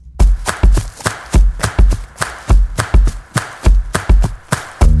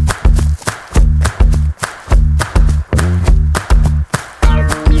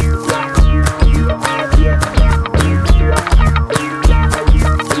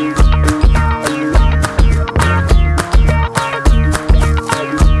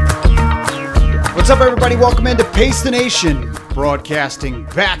everybody? Welcome into Pace the Nation, broadcasting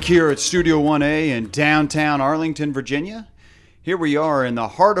back here at Studio 1A in downtown Arlington, Virginia. Here we are in the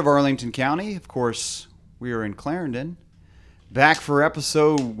heart of Arlington County. Of course, we are in Clarendon. Back for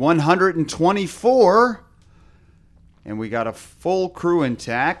episode 124. And we got a full crew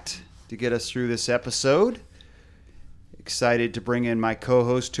intact to get us through this episode. Excited to bring in my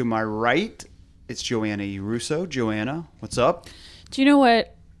co-host to my right. It's Joanna E. Russo. Joanna, what's up? Do you know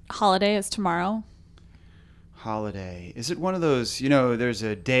what holiday is tomorrow? Holiday. Is it one of those, there's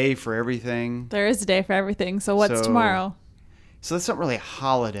a day for everything? There is a day for everything. So what's tomorrow? So it's not really a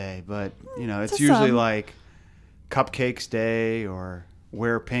holiday, but, it's usually like Cupcakes Day or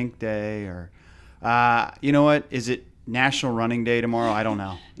Wear Pink Day or, you know what? Is it National Running Day tomorrow? I don't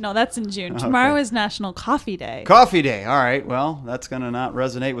know. No, that's in June. Tomorrow is National Coffee Day. Coffee Day. All right. Well, that's going to not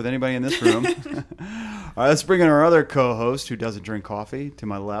resonate with anybody in this room. All right, let's bring in our other co-host who doesn't drink coffee. To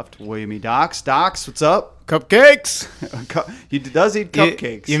my left, William E. Docs. Docs, what's up? Cupcakes. He does eat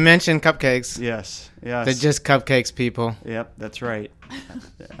cupcakes. You mentioned cupcakes. Yes. They're just cupcakes, people. Yep, that's right.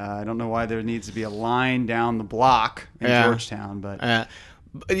 I don't know why there needs to be a line down the block in Georgetown, but...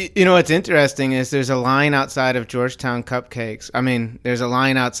 You know what's interesting is there's a line outside of Georgetown Cupcakes. I mean, there's a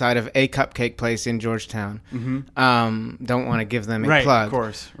line outside of a cupcake place in Georgetown. Mm-hmm. Don't want to give them a plug. Right, of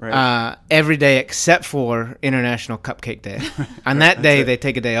course. Right. Every day except for International Cupcake Day. On that day, they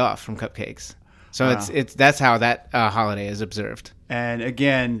take a day off from cupcakes. So that's how that holiday is observed. And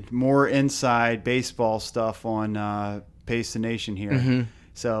again, more inside baseball stuff on Pace the Nation here. Mm-hmm.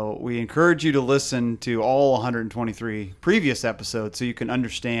 So we encourage you to listen to all 123 previous episodes so you can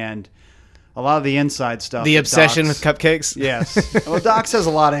understand a lot of the inside stuff. The obsession with cupcakes? Yes. Well, Docs has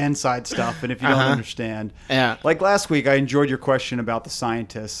a lot of inside stuff, and if you don't understand. Yeah. Like last week, I enjoyed your question about the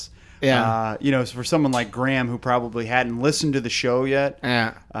scientists. Yeah. For someone like Graham who probably hadn't listened to the show yet,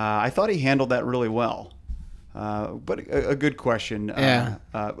 I thought he handled that really well. But a good question.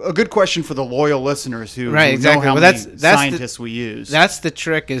 A good question for the loyal listeners who know how many scientists we use. That's the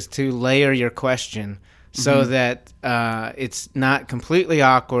trick, is to layer your question so that it's not completely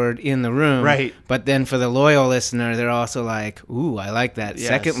awkward in the room. Right. But then for the loyal listener, they're also like, ooh, I like that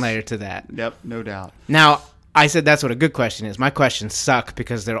second layer to that. Yep, no doubt. Now, I said that's what a good question is. My questions suck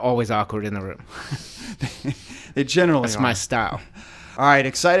because they're always awkward in the room. They generally That's are. my style. All right,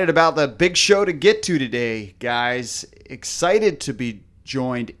 excited about the big show to get to today, guys. Excited to be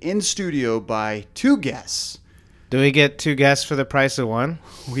joined in studio by two guests. Do we get two guests for the price of one?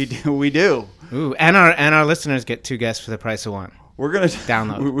 We do. Ooh, and our listeners get two guests for the price of one. We're gonna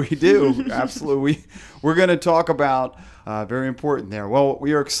download. We do, absolutely. We're gonna talk about very important there. Well,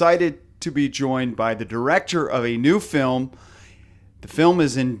 we are excited to be joined by the director of a new film. The film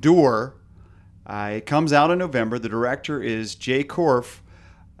is Endure. It comes out in November. The director is Jay Korff.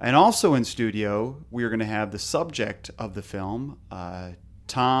 And also in studio, we are going to have the subject of the film,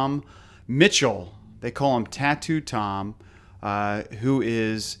 Tom Mitchell. They call him Tattoo Tom, who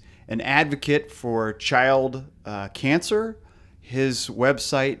is an advocate for child cancer. His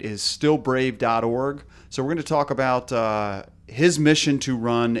website is stillbrave.org. So we're going to talk about his mission to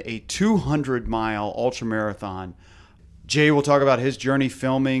run a 200-mile ultramarathon. Jay will talk about his journey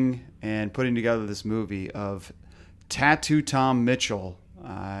filming and putting together this movie of Tattoo Tom Mitchell,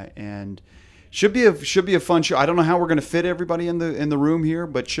 and should be a fun show. I don't know how we're going to fit everybody in the room here,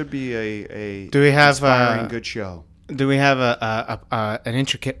 but should be a inspiring good show. Do we have an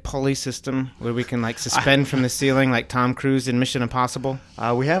intricate pulley system where we can suspend from the ceiling like Tom Cruise in Mission Impossible?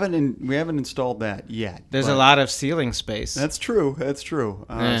 We haven't installed that yet. There's a lot of ceiling space. That's true.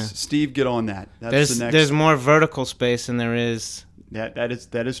 Steve, get on that. There's more vertical space than there is.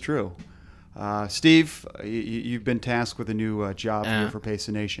 That is true. Steve, you've been tasked with a new job here for Pace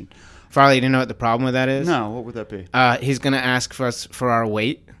the Nation. Farley, do you know what the problem with that is? No, what would that be? He's going to ask for us for our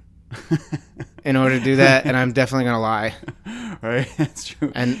weight in order to do that, and I'm definitely going to lie. Right, that's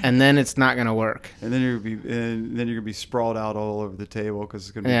true. And then it's not going to work. And then you're gonna be sprawled out all over the table because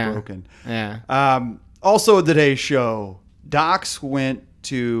it's going to be broken. Yeah. Also, today's show, Docs went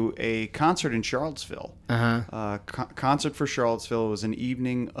to a concert in Charlottesville. Concert for Charlottesville. It was an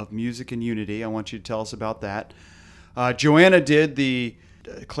evening of music and unity. I want you to tell us about that. Joanna did the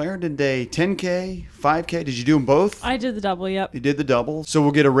Clarendon Day 10K, 5K. Did you do them both? I did the double, yep. You did the double. So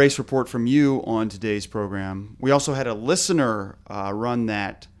we'll get a race report from you on today's program. We also had a listener run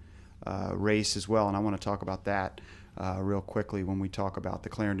that race as well, and I want to talk about that real quickly when we talk about the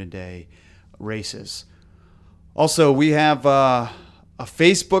Clarendon Day races. Also, we have a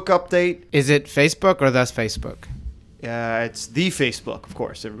Facebook update. Is it Facebook or Thus Facebook? It's the Facebook, of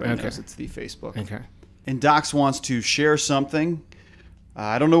course. Everybody knows it's the Facebook. Okay. And Docs wants to share something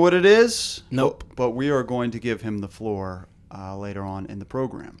I don't know what it is. Nope. But we are going to give him the floor later on in the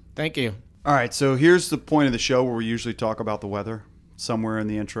program. Thank you. All right, so here's the point of the show where we usually talk about the weather somewhere in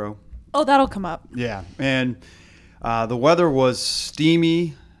the intro. Oh, that'll come up. Yeah, and the weather was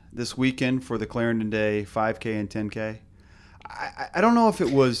steamy this weekend for the Clarendon Day 5K and 10K. I don't know if it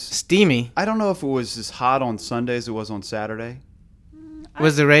was Steamy. I don't know if it was as hot on Sunday as it was on Saturday.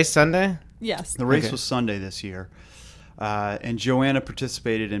 Was the race Sunday? Yes. The race Okay. was Sunday this year, and Joanna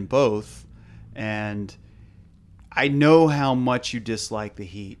participated in both. And I know how much you dislike the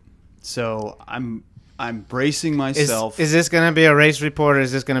heat, so I'm bracing myself. Is this going to be a race report or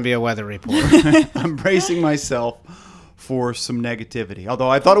is this going to be a weather report? I'm bracing myself for some negativity. Although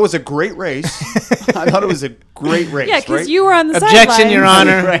I thought it was a great race. I thought it was a great race. Yeah, because right? you were on the Objection, sidelines. Your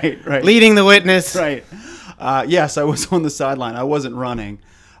Honor. Right. Leading the witness. Right. Yes, I was on the sideline. I wasn't running.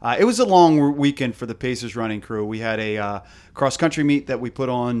 It was a long weekend for the Pacers running crew. We had a cross-country meet that we put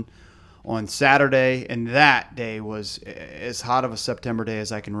on Saturday, and that day was as hot of a September day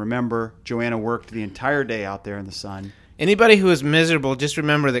as I can remember. Joanna worked the entire day out there in the sun. Anybody who is miserable, just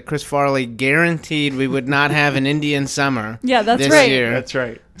remember that Chris Farley guaranteed we would not have an Indian summer. Yeah, that's this right. year. That's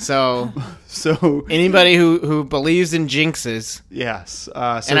right. So So, anybody who believes in jinxes, yes.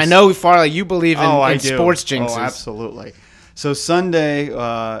 and I know Farley, you believe in do. sports jinxes. Oh, absolutely. So Sunday,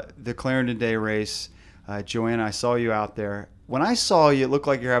 the Clarendon Day race, Joanna, I saw you out there. When I saw you, it looked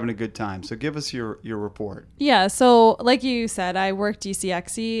like you're having a good time. So give us your report. Yeah, so like you said, I worked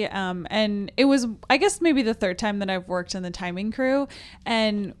DCXE, and it was, I guess, maybe the third time that I've worked in the timing crew,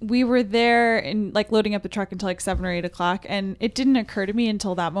 and we were there and like loading up the truck until like 7 or 8 o'clock, and it didn't occur to me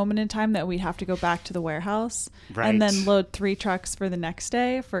until that moment in time that we'd have to go back to the warehouse and then load 3 trucks for the next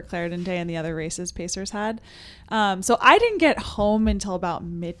day for Clarendon Day and the other races Pacers had. So I didn't get home until about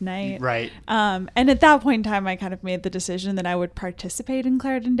midnight. Right. And at that point in time, I kind of made the decision that I would participate in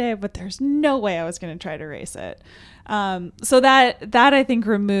Clarendon Day, but there's no way I was going to try to race it. So that I think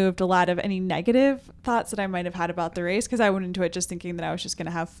removed a lot of any negative thoughts that I might have had about the race, because I went into it just thinking that I was just going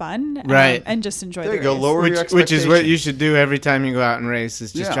to have fun, Right. and just enjoy There the you go. race. Lower your Which is what expectations. you should do every time you go out and race,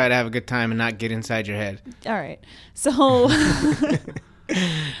 is just Yeah. try to have a good time and not get inside your head. All right. So,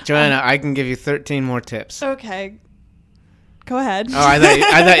 Joanna, I can give you 13 more tips. okay. Go ahead. Oh, I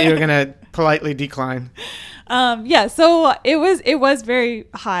thought you were gonna politely decline. Yeah, so it was very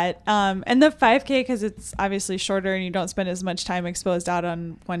hot. And the 5K, because it's obviously shorter and you don't spend as much time exposed out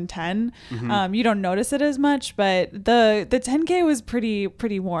on 110, you don't notice it as much. But the 10K was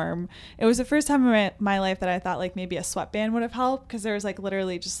pretty warm. It was the first time in my life that I thought like maybe a sweatband would have helped, because there was like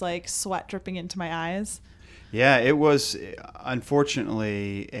literally just like sweat dripping into my eyes. Yeah, it was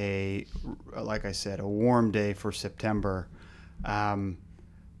unfortunately like I said, a warm day for September.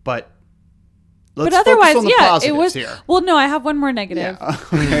 But let's otherwise, focus on the yeah, positives it was. here. Well, no, I have one more negative. Yeah.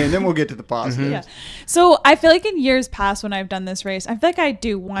 Okay, and then we'll get to the positives. Yeah. So I feel like in years past when I've done this race, I feel like I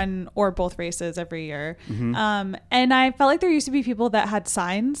do one or both races every year. And I felt like there used to be people that had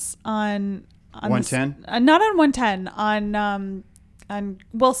signs on 110? Not on 110, on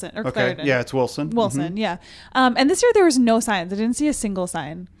Wilson or Okay. Clarendon. Yeah, it's Wilson. Wilson, yeah. And this year there was no signs. I didn't see a single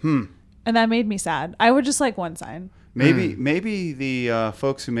sign. And that made me sad. I would just like one sign. Maybe the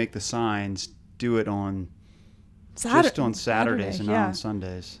folks who make the signs do it on just on Saturdays and not on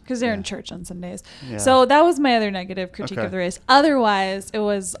Sundays. Because they're in church on Sundays. Yeah. So that was my other negative critique Okay. of the race. Otherwise, it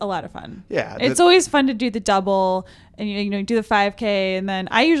was a lot of fun. Yeah, It's always fun to do the double and, you know, do the 5K. And then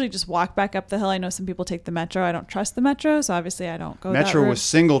I usually just walk back up the hill. I know some people take the Metro. I don't trust the Metro. So obviously I don't go Metro that was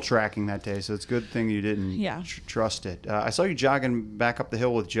single tracking that day, so it's a good thing you didn't Yeah. trust it. I saw you jogging back up the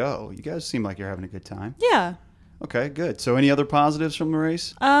hill with Joe. You guys seem like you're having a good time. Yeah. Okay, good. So any other positives from the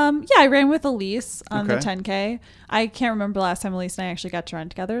race? Yeah, I ran with Elise on the Okay. 10K. I can't remember the last time Elise and I actually got to run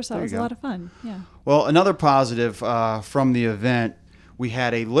together. So There it was you a go. lot of fun. Yeah. Well, another positive from the event, we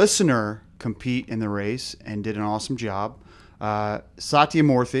had a listener compete in the race and did an awesome job. Satya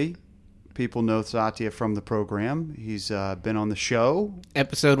Murthy. People know Satya from the program. He's been on the show.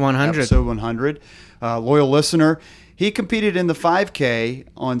 Episode 100. Episode 100. Loyal listener. He competed in the 5K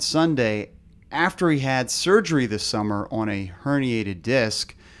on Sunday after he had surgery this summer on a herniated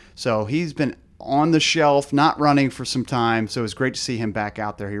disc. So he's been on the shelf, not running for some time. So it was great to see him back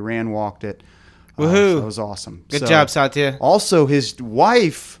out there. He walked it. Woohoo. So it was awesome. Good job, Satya. Also, his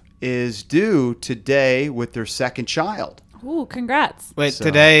wife is due today with their second child. Ooh, congrats. Wait, So-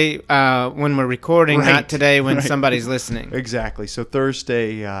 today when we're recording, Right. not today when Right. somebody's listening. Exactly. So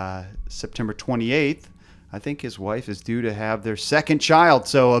Thursday, September 28th, I think his wife is due to have their second child.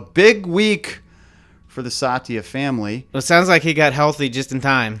 So a big week for the Satya family. Well, it sounds like he got healthy just in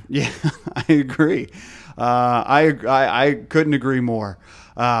time. Yeah, I agree. I couldn't agree more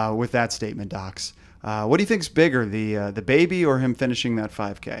with that statement, Docs. What do you think's bigger, the baby or him finishing that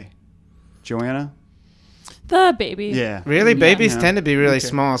 5K? Joanna? The baby. Yeah. Really? Babies Yeah. tend to be really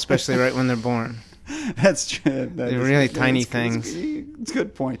small, especially right when they're born. That's true. They're really tiny things. It's a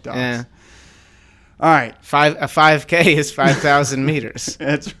good point, Docs. Yeah. All right. A 5K is 5,000 meters.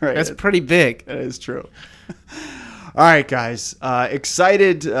 That's right. That's pretty big. That is true. All right, guys.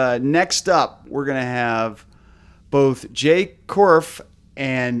 Excited. Next up, we're going to have both Jay Korff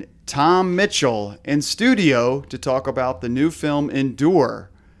and Tom Mitchell in studio to talk about the new film Endure,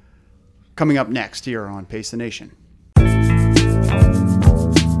 coming up next here on Pace the Nation.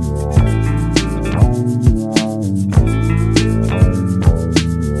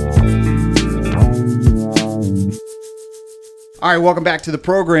 All right, welcome back to the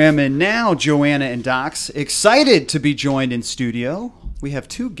program. And now, Joanna and Docs, excited to be joined in studio. We have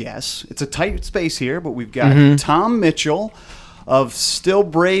two guests. It's a tight space here, but we've got Tom Mitchell of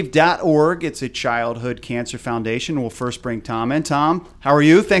stillbrave.org. It's a childhood cancer foundation. We'll first bring Tom in. Tom, how are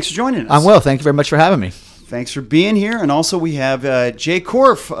you? Thanks for joining us. I'm well. Thank you very much for having me. Thanks for being here. And also we have Jay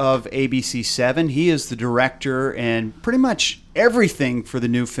Korff of ABC7. He is the director and pretty much everything for the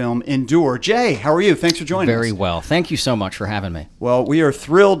new film Endure. Jay, how are you? Thanks for joining us. Very well. Thank you so much for having me. Well, we are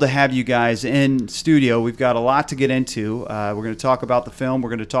thrilled to have you guys in studio. We've got a lot to get into. We're going to talk about the film. We're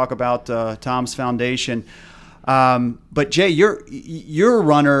going to talk about Tom's foundation. But Jay, you're a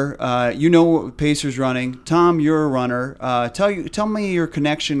runner. You know Pacers running. Tom, you're a runner. Tell me your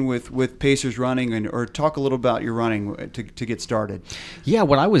connection with Pacers running, or talk a little about your running to get started. Yeah,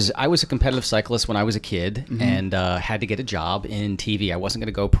 I was a competitive cyclist when I was a kid, and had to get a job in TV. I wasn't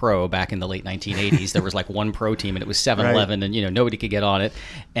going to go pro back in the late 1980s. There was like one pro team, and it was 7-Eleven, and nobody could get on it,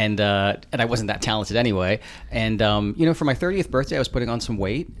 and I wasn't that talented anyway. And for my 30th birthday, I was putting on some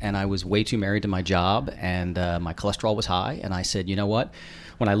weight, and I was way too married to my job, and my cholesterol was high, and I said, you know what?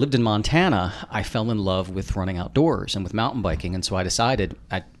 When I lived in Montana, I fell in love with running outdoors and with mountain biking, and so I decided,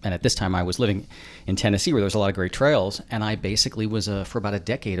 and at this time I was living in Tennessee where there was a lot of great trails, and I basically was, for about a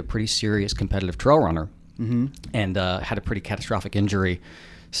decade, a pretty serious competitive trail runner, and had a pretty catastrophic injury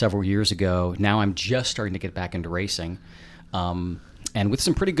several years ago. Now I'm just starting to get back into racing. And with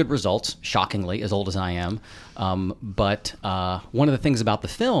some pretty good results, shockingly, as old as I am. But one of the things about the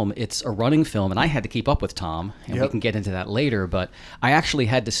film, it's a running film, and I had to keep up with Tom, and we can get into that later, but I actually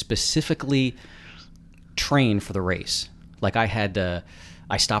had to specifically train for the race. Like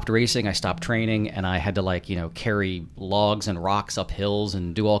I stopped racing, I stopped training, and I had to carry logs and rocks up hills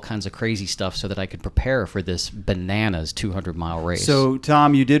and do all kinds of crazy stuff so that I could prepare for this bananas 200-mile race. So,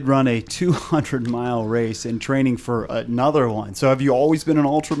 Tom, you did run a 200-mile race in training for another one. So have you always been an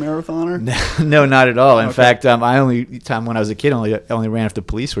ultra-marathoner? No, not at all. In fact, when I was a kid, only ran if the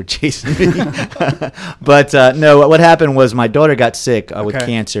police were chasing me. But no, what happened was my daughter got sick with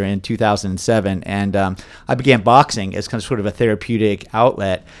cancer in 2007, and I began boxing as kind of sort of a therapeutic outlet.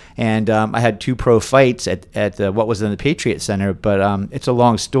 And I had 2 pro fights at what was in the Patriot Center, but it's a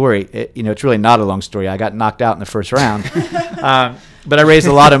long story. It's really not a long story. I got knocked out in the first round. But I raised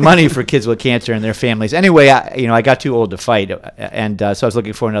a lot of money for kids with cancer and their families. Anyway, I got too old to fight, and so I was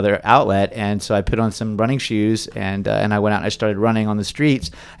looking for another outlet. And so I put on some running shoes, and I went out and I started running on the streets.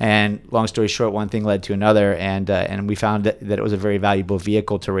 And long story short, one thing led to another, and we found that it was a very valuable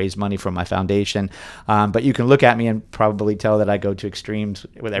vehicle to raise money for my foundation. But you can look at me and probably tell that I go to extremes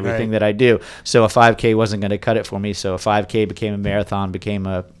with everything that I do. So a 5K wasn't going to cut it for me. So a 5K became a marathon, became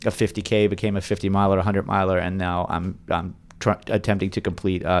a 50K, became a 50-miler, 100-miler, and now I'm attempting to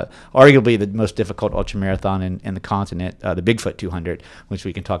complete arguably the most difficult ultramarathon in the continent, the Bigfoot 200, which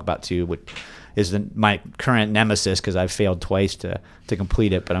we can talk about too, which is my current nemesis because I've failed twice to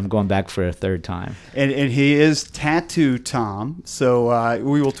complete it, but I'm going back for a third time. And he is Tattoo Tom, so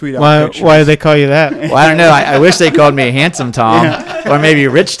we will tweet out pictures. Why do they call you that? Well, I don't know. I wish they called me Handsome Tom or maybe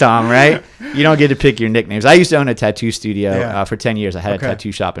Rich Tom, right? You don't get to pick your nicknames. I used to own a tattoo studio for 10 years. I had a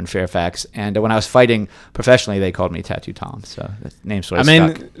tattoo shop in Fairfax, and when I was fighting professionally, they called me Tattoo Tom, so the name sort of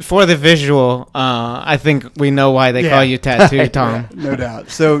stuck. For the visual, I think we know why they call you Tattoo Tom. No doubt.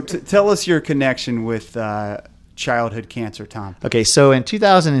 So tell us your connection with childhood cancer, Tom. Okay, so in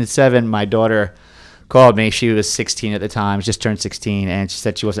 2007, my daughter called me. She was 16 at the time, just turned 16, and she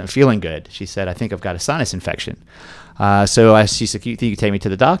said she wasn't feeling good. She said, I think I've got a sinus infection. So she said, you think you can take me to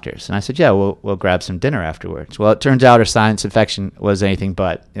the doctors? And I said, yeah, we'll grab some dinner afterwards. Well, it turns out her sinus infection was anything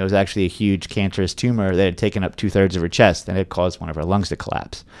but. It was actually a huge cancerous tumor that had taken up 2/3 of her chest, and it caused one of her lungs to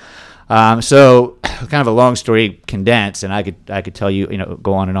collapse. So kind of a long story condensed, and I could tell you,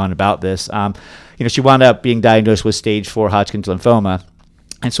 go on and on about this. She wound up being diagnosed with stage 4 Hodgkin's lymphoma.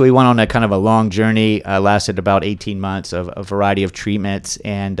 And so we went on a kind of a long journey, lasted about 18 months of a variety of treatments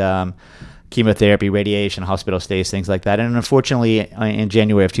and chemotherapy, radiation, hospital stays, things like that. And unfortunately, in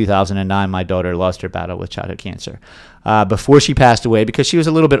January of 2009, my daughter lost her battle with childhood cancer. Before she passed away, because she was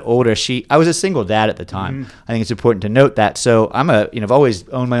a little bit older, I was a single dad at the time. I think it's important to note that. So I've always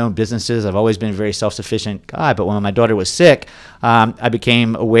owned my own businesses. I've always been a very self-sufficient guy. But when my daughter was sick, I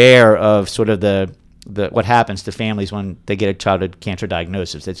became aware of sort of the what happens to families when they get a childhood cancer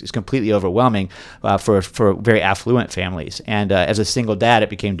diagnosis. It's completely overwhelming for very affluent families. And as a single dad, it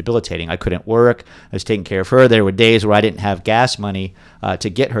became debilitating. I couldn't work. I was taking care of her. There were days where I didn't have gas money to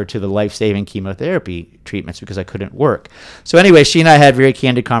get her to the life-saving chemotherapy treatments because I couldn't work. So anyway, she and I had very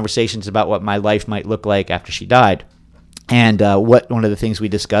candid conversations about what my life might look like after she died. And one of the things we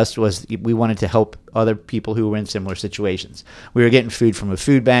discussed was we wanted to help other people who were in similar situations. We were getting food from a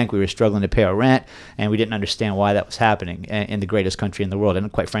food bank. We were struggling to pay our rent, and we didn't understand why that was happening in the greatest country in the world. And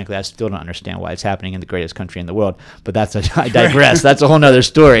quite frankly, I still don't understand why it's happening in the greatest country in the world. But I digress. That's a whole other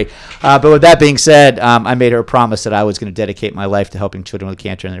story. But with that being said, I made her a promise that I was going to dedicate my life to helping children with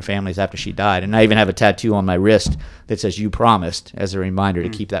cancer and their families after she died. And I even have a tattoo on my wrist that says "You promised" as a reminder to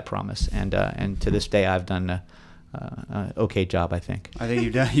keep that promise. And to this day, I've done okay job, I think. I think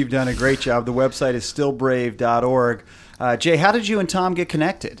you've done a great job. The website is stillbrave.org. Jay, how did you and Tom get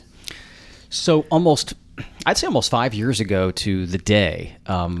connected? So I'd say almost 5 years ago to the day,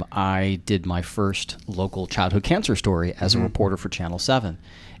 I did my first local childhood cancer story as a reporter for Channel 7.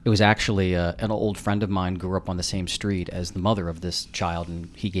 It was actually an old friend of mine grew up on the same street as the mother of this child, and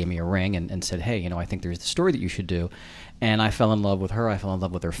he gave me a ring and said, hey, I think there's the story that you should do. And I fell in love with her. I fell in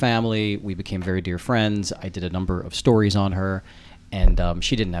love with her family. We became very dear friends. I did a number of stories on her, and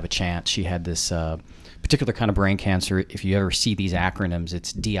she didn't have a chance. She had this particular kind of brain cancer. If you ever see these acronyms,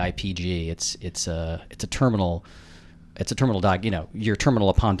 it's DIPG. It's a terminal. It's a terminal you're terminal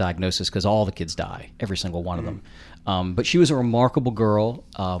upon diagnosis because all the kids die, every single one of them. But she was a remarkable girl.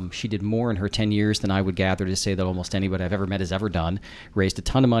 She did more in her 10 years than I would gather to say that almost anybody I've ever met has ever done. Raised a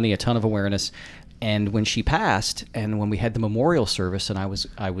ton of money, a ton of awareness. And when she passed, and when we had the memorial service, and I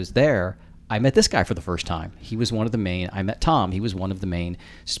was there, I met this guy for the first time. He was one of the main. I met Tom. He was one of the main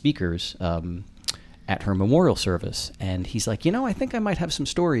speakers at her memorial service. And he's like, I think I might have some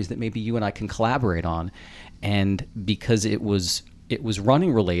stories that maybe you and I can collaborate on. And because it was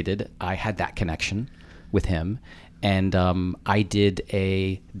running related, I had that connection with him. And I did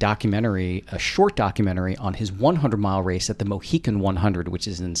a short documentary on his 100-mile race at the Mohican 100, which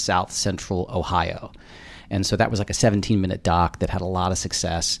is in south central Ohio. And so that was like a 17-minute doc that had a lot of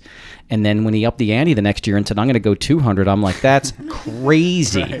success. And then when he upped the ante the next year and said, I'm going to go 200, I'm like, that's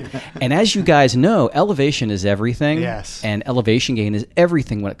crazy. Right. And as you guys know, elevation is everything. Yes. And elevation gain is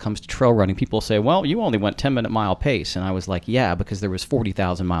everything when it comes to trail running. People say, well, you only went 10-minute mile pace. And I was like, yeah, because there was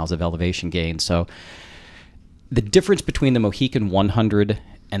 40,000 miles of elevation gain. So the difference between the Mohican 100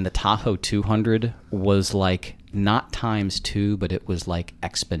 and the Tahoe 200 was like not times 2, but it was like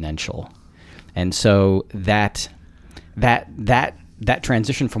exponential. And so that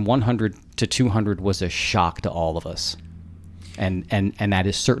transition from 100 to 200 was a shock to all of us, and that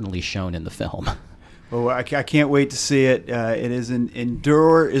is certainly shown in the film. Well, I can't wait to see it. It is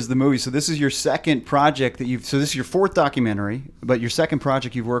Endure is the movie. So this is your second project so this is your fourth documentary, but your second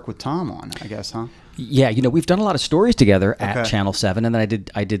project you've worked with Tom on, I guess, huh? Yeah, we've done a lot of stories together at Channel 7, and then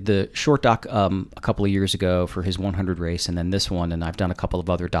I did the short doc a couple of years ago for his 100 race, and then this one, and I've done a couple of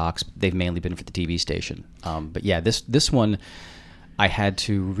other docs. They've mainly been for the TV station. But yeah, this one I had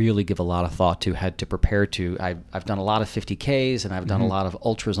to really give a lot of thought to, had to prepare to. I've done a lot of 50Ks, and I've done a lot of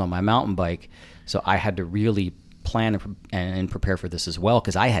ultras on my mountain bike, so I had to really plan and prepare for this as well,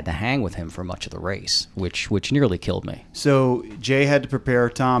 because I had to hang with him for much of the race, which nearly killed me. So Jay had to prepare.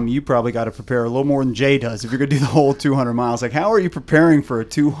 Tom, you probably got to prepare a little more than Jay does if you're going to do the whole 200 miles. Like, how are you preparing for a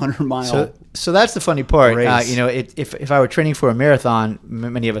 200-mile So that's the funny part. race? If I were training for a marathon,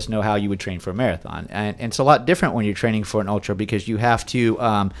 many of us know how you would train for a marathon, and it's a lot different when you're training for an ultra, because you have to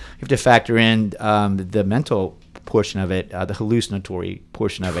factor in the mental portion of it, the hallucinatory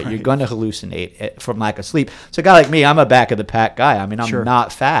portion of it. Right. You're going to hallucinate from lack of sleep. So a guy like me, I'm a back of the pack guy. I mean, I'm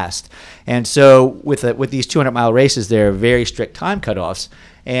not fast. And so with these 200-mile races, there are very strict time cutoffs,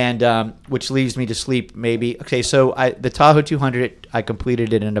 and which leaves me to sleep maybe. Okay, so the Tahoe 200, I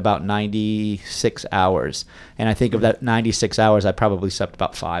completed it in about 96 hours. And I think of that 96 hours, I probably slept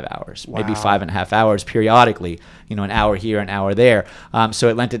about 5 hours, maybe 5.5 hours periodically, an hour here, an hour there. So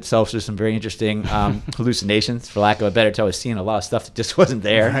it lent itself to some very interesting hallucinations, for lack of a better term. I was seeing a lot of stuff that just wasn't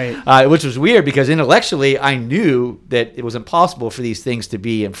there, which was weird because intellectually I knew that it was impossible for these things to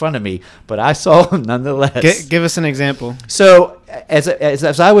be in front of me, but I saw them nonetheless. Give us an example. So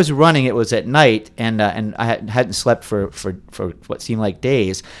as I was running, it was at night, and I hadn't slept for what seemed like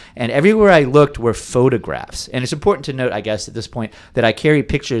days, and everywhere I looked were photographs. And it's important to note, I guess, at this point, that I carry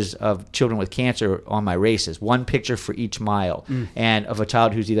pictures of children with cancer on my races, one picture for each mile, and of a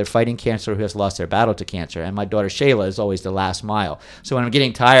child who's either fighting cancer or who has lost their battle to cancer. And my daughter Shayla is always the last mile. So when I'm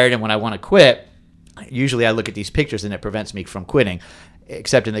getting tired and when I want to quit, usually I look at these pictures and it prevents me from quitting,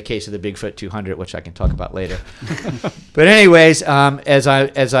 except in the case of the Bigfoot 200, which I can talk about later. But anyways, as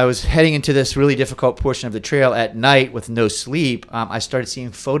I was heading into this really difficult portion of the trail at night with no sleep, I started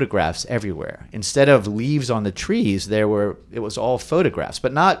seeing photographs everywhere. Instead of leaves on the trees, it was all photographs,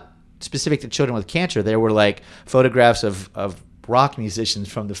 but not specific to children with cancer. There were like photographs of rock musicians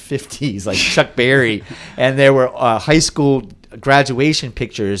from the 50s, like Chuck Berry, and there were high school graduation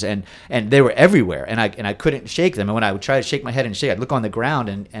pictures, and they were everywhere, and I couldn't shake them. And when I would try to shake my head and shake, I'd look on the ground,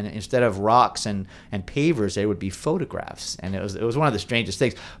 and instead of rocks and pavers, there would be photographs, and it was one of the strangest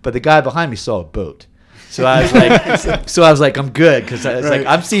things. But the guy behind me saw a boat. So I was like, I'm good, because I was like,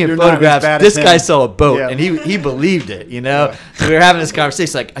 I'm seeing photographs. This guy saw a boat, and he believed it, So we were having this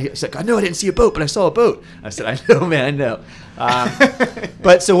conversation. He's like, I know I didn't see a boat, but I saw a boat. I said, I know, man, I know.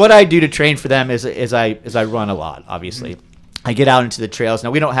 But so what I do to train for them is I run a lot, obviously. I get out into the trails.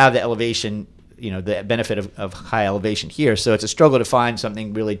 Now, we don't have the elevation, the benefit of high elevation here, so it's a struggle to find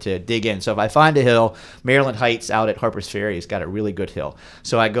something really to dig in. So if I find a hill, Maryland Heights out at Harper's Ferry has got a really good hill.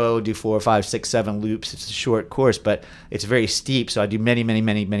 So I go do 4, 5, 6, 7 loops. It's a short course, but it's very steep, so I do many, many,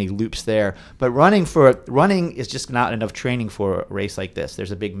 many, many loops there. But running is just not enough training for a race like this.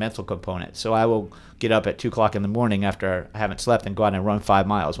 There's a big mental component. So I will get up at 2 o'clock in the morning after I haven't slept and go out and run 5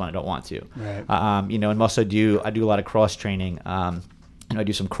 miles when I don't want to. Right. And also I do a lot of cross training. I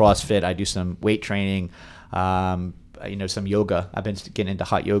do some CrossFit. I do some weight training. Some yoga. I've been getting into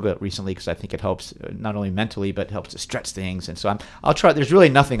hot yoga recently because I think it helps not only mentally but helps to stretch things. And so I'll try. There's really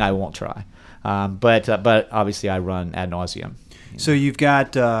nothing I won't try. But obviously I run ad nauseum. So you've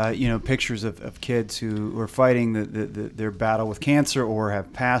got pictures of kids who are fighting their battle with cancer or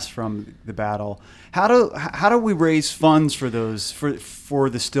have passed from the battle. How do we raise funds for those for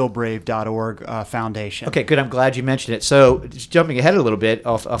the stillbrave.org foundation? Okay, good. I'm glad you mentioned it. So just jumping ahead a little bit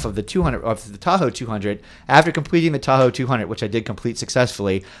off of the Tahoe 200. After completing the Tahoe 200, which I did complete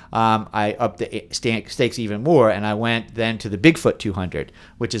successfully, I upped the stakes even more, and I went then to the Bigfoot 200,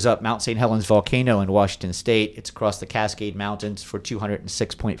 which is up Mount St. Helens volcano in Washington State. It's across the Cascade Mountains for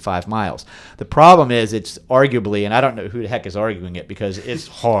 206.5 miles. The problem is it's arguably, and I don't know who the heck is arguing it because it's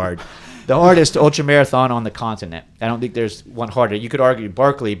hard, the hardest ultramarathon on the continent. I don't think there's one harder. You could argue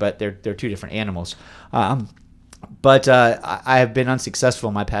Barkley, but they're two different animals. But I have been unsuccessful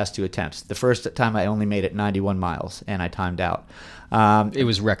in my past 2 attempts. The first time I only made it 91 miles, and I timed out. It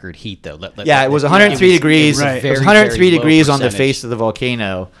was record heat, though. It was 103 degrees. Right. It was 103 degrees on the face of the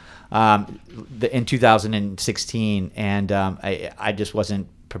volcano in 2016, and I just wasn't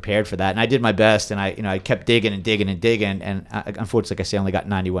prepared for that. And I did my best, and I kept digging, and unfortunately, like I say, I only got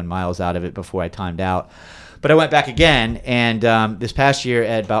 91 miles out of it before I timed out. But I went back again, and this past year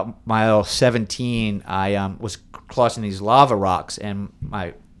at about mile 17, I was crossing these lava rocks, and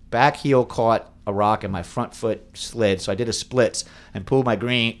my back heel caught a rock and my front foot slid. So I did a splits and pulled my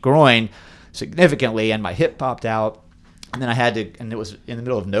groin significantly, and my hip popped out. And then and it was in the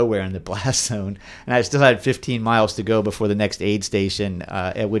middle of nowhere in the blast zone, and I still had 15 miles to go before the next aid station,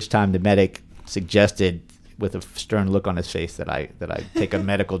 at which time the medic suggested, with a stern look on his face, that I take a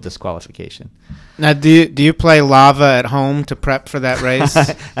medical disqualification. Now, do you play lava at home to prep for that race?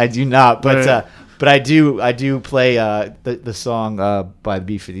 I do not, but I do play the song by the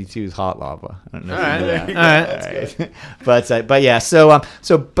B-52's Hot Lava. I don't know. All right. But yeah.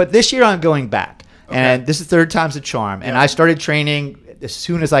 But this year I'm going back. Okay. And this is third time's a charm. And I started training as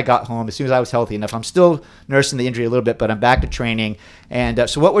soon as I got home, as soon as I was healthy enough. I'm still nursing the injury a little bit, but I'm back to training. And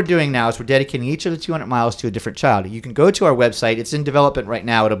so what we're doing now is we're dedicating each of the 200 miles to a different child. You can go to our website. It's in development right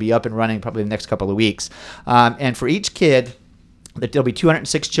now. It'll be up and running probably the next couple of weeks. And for each kid, that there'll be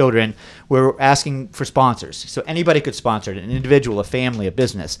 206 children. We're asking for sponsors. So anybody could sponsor it, an individual, a family, a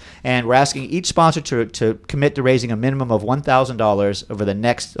business. And we're asking each sponsor to commit to raising a minimum of $1,000 over the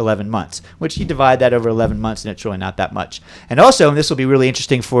next 11 months, which you divide that over 11 months, and it's really not that much. And also, and this will be really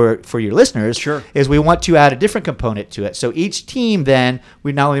interesting for your listeners, Sure. is we want to add a different component to it. So each team then,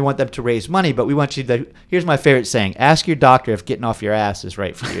 we not only want them to raise money, but we want you to, here's my favorite saying, ask your doctor if getting off your ass is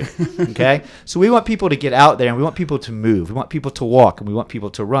right for you. Okay? So we want people to get out there, and we want people to move. We want people to walk, and we want people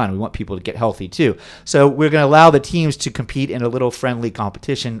to run. We want people to get healthy too. So we're going to allow the teams to compete in a little friendly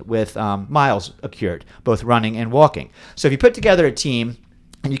competition with miles accrued, both running and walking. So if you put together a team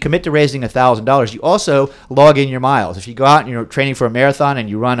and you commit to raising $1,000, you also log in your miles. If you go out and you're training for a marathon and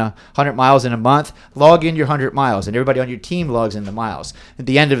you run 100 miles in a month, log in your 100 miles, and everybody on your team logs in the miles. At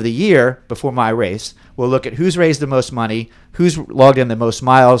the end of the year, before my race, we'll look at who's raised the most money, who's logged in the most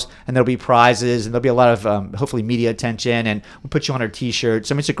miles, and there'll be prizes, and there'll be a lot of hopefully media attention, and we'll put you on our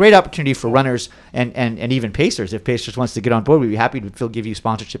T-shirts. I mean, it's a great opportunity for runners and even Pacers. If Pacers wants to get on board, we'd be happy to give you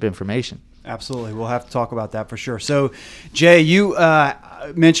sponsorship information. Absolutely. We'll have to talk about that for sure. So, Jay, you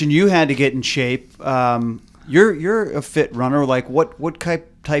mentioned you had to get in shape. You're a fit runner. Like, what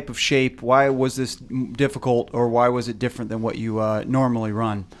type of shape? Why was this difficult, or why was it different than what you normally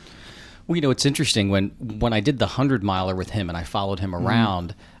run? Well, you know, it's interesting. When I did the 100-miler with him and I followed him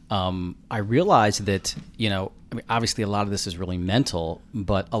around, I realized that, you know, I mean, obviously a lot of this is really mental,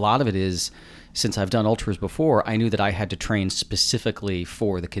 but a lot of it is, since I've done ultras before, I knew that I had to train specifically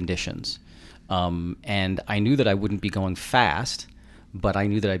for the conditions. And I knew that I wouldn't be going fast, but I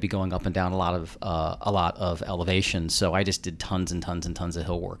knew that I'd be going up and down a lot of elevation. So I just did tons and tons and tons of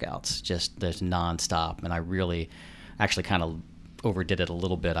hill workouts, just nonstop. And I really actually kind of overdid it a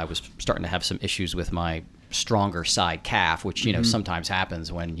little bit. I was starting to have some issues with my stronger side calf, which, you know, sometimes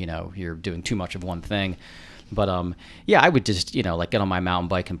happens when, you know, you're doing too much of one thing. But yeah, I would just, you know, like get on my mountain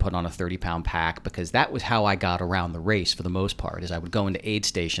bike and put on a 30-pound pack, because that was how I got around the race for the most part, is I would go into aid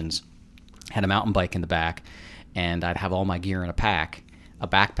stations, had a mountain bike in the back, and I'd have all my gear in a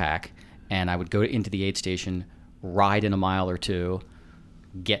backpack, and I would go into the aid station, ride in a mile or two,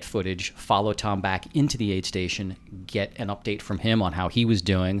 get footage, follow Tom back into the aid station, get an update from him on how he was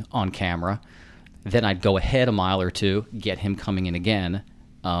doing on camera. Then I'd go ahead a mile or two, get him coming in again,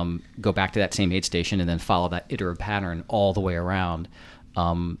 go back to that same aid station, and then follow that iterative pattern all the way around.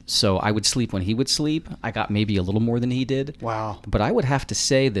 So I would sleep when he would sleep. I got maybe a little more than he did. Wow. But I would have to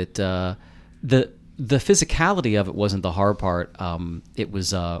say that the physicality of it wasn't the hard part. It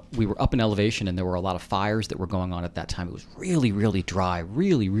was we were up in elevation, and there were a lot of fires that were going on at that time. It was really, really dry,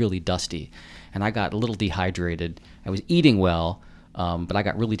 really, really dusty, and I got a little dehydrated. I was eating well, but I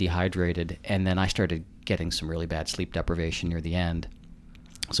got really dehydrated, and then I started getting some really bad sleep deprivation near the end.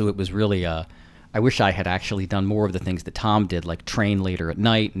 So it was really I wish I had actually done more of the things that Tom did, like train later at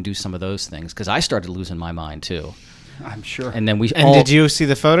night and do some of those things, because I started losing my mind too. I'm sure. And then did you see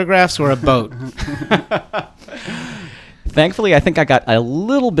the photographs or a boat? Thankfully, I think I got a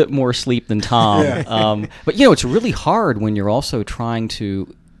little bit more sleep than Tom. Yeah. But, you know, it's really hard when you're also trying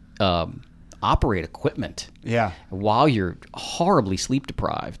to operate equipment while you're horribly sleep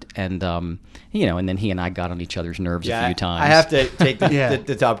deprived. And, you know, and then he and I got on each other's nerves a few times. I have to take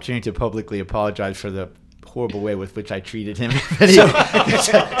the opportunity to publicly apologize for the horrible way with which I treated him.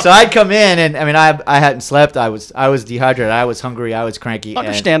 So I'd come in, and I mean, I hadn't slept. I was dehydrated. I was hungry. I was cranky.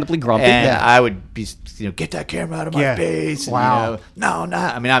 Understandably grumpy. And I would be, you know, get that camera out of my face. Wow. And, you know, no.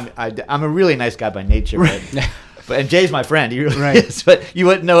 I mean, I'm a really nice guy by nature, but and Jay's my friend. He really is, but you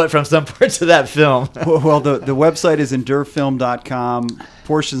wouldn't know it from some parts of that film. Well, the website is endurefilm.com.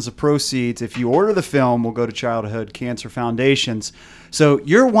 Portions of proceeds, if you order the film, will go to Childhood Cancer Foundations. So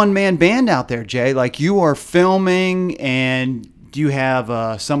you're a one-man band out there, Jay. Like, you are filming, and do you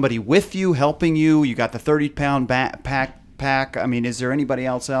have somebody with you helping you? You got the 30-pound pack. I mean, is there anybody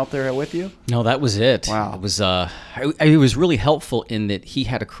else out there with you? No, that was it. Wow. It was it was really helpful in that he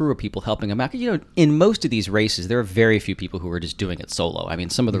had a crew of people helping him out. You know, in most of these races, there are very few people who are just doing it solo. I mean,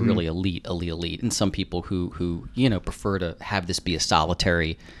 some of the really elite, and some people who you know, prefer to have this be a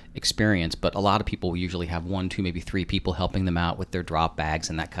solitary experience, but a lot of people usually have 1, 2, maybe 3 people helping them out with their drop bags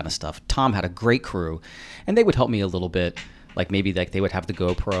and that kind of stuff. Tom had a great crew, and they would help me a little bit. Like, maybe like they would have the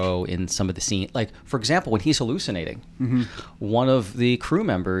GoPro in some of the scene. Like, for example, when he's hallucinating, one of the crew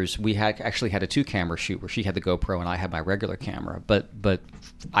members, we actually had a 2-camera shoot where she had the GoPro and I had my regular camera. But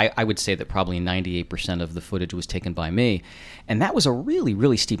I would say that probably 98% of the footage was taken by me, and that was a really,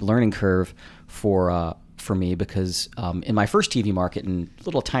 really steep learning curve for me, because in my first TV market in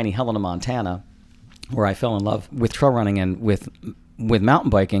little tiny Helena, Montana, where I fell in love with trail running and with mountain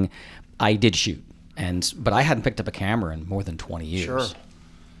biking, I did shoot. But I hadn't picked up a camera in more than 20 years. Sure.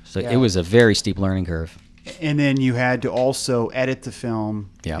 So Yeah. it was a very steep learning curve. And then you had to also edit the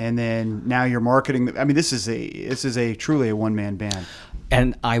film. Yeah. And then now you're marketing. I mean, this is a truly a one-man band.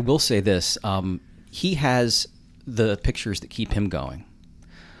 And I will say this, he has the pictures that keep him going.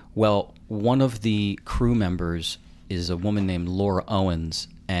 Well, one of the crew members is a woman named Laura Owens,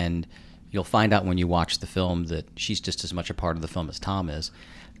 and you'll find out when you watch the film that she's just as much a part of the film as Tom is.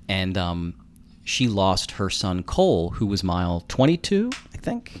 And she lost her son Cole, who was mile 22, I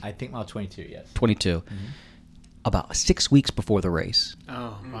think. I think mile 22, yes. 22. About 6 weeks before the race.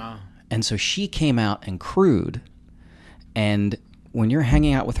 Oh, wow. And so she came out and crewed. And when you're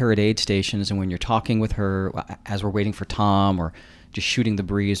hanging out with her at aid stations and when you're talking with her as we're waiting for Tom or just shooting the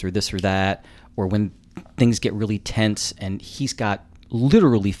breeze or this or that, or when things get really tense and he's got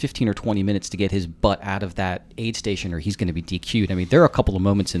literally 15 or 20 minutes to get his butt out of that aid station or he's going to be DQ'd. I mean, there are a couple of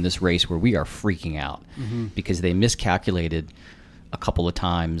moments in this race where we are freaking out because they miscalculated a couple of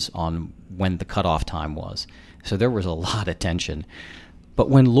times on when the cutoff time was. So there was a lot of tension. But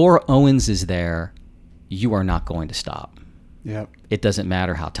when Laura Owens is there, you are not going to stop. Yep. It doesn't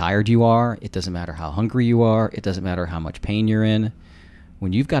matter how tired you are. It doesn't matter how hungry you are. It doesn't matter how much pain you're in.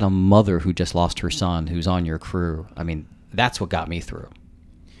 When you've got a mother who just lost her son who's on your crew, I mean, that's what got me through.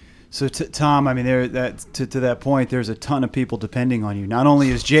 So, Tom, I mean, to that point, there's a ton of people depending on you. Not only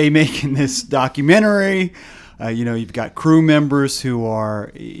is Jay making this documentary, you've got crew members who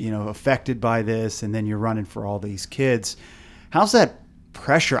are, affected by this, and then you're running for all these kids. How's that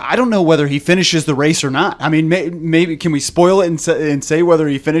pressure? I don't know whether he finishes the race or not. I mean, maybe can we spoil it and say whether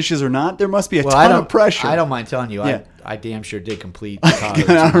he finishes or not? There must be a ton of pressure. I don't mind telling you. Yeah. I damn sure did complete the college.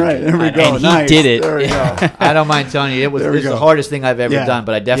 All right, there we go. And he Nice. did it. There we go. I don't mind telling you, it was the hardest thing I've ever Yeah. done,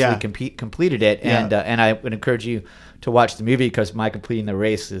 but I definitely completed it. Yeah. And I would encourage you to watch the movie because my completing the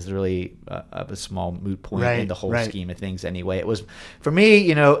race is really of a small moot point in the whole scheme of things anyway. It was, for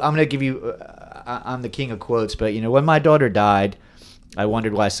me, I'm going to give you, I'm the king of quotes, but, when my daughter died, I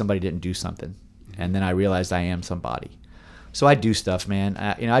wondered why somebody didn't do something. And then I realized I am somebody. So I do stuff, man.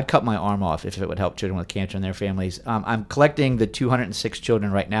 I'd cut my arm off if it would help children with cancer and their families. I'm collecting the 206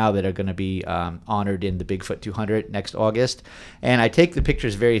 children right now that are going to be honored in the Bigfoot 200 next August. And I take the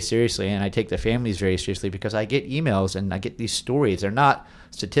pictures very seriously, and I take the families very seriously because I get emails and I get these stories. They're not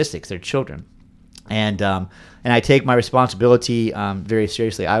statistics; they're children. And I take my responsibility very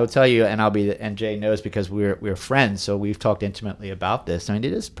seriously. I will tell you, and Jay knows because we're friends, so we've talked intimately about this. I mean,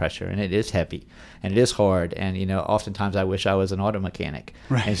 it is pressure, and it is heavy, and it is hard. And oftentimes I wish I was an auto mechanic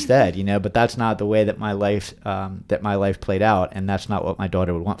instead. But that's not the way that my life played out, and that's not what my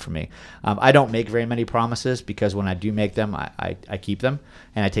daughter would want for me. I don't make very many promises because when I do make them, I keep them,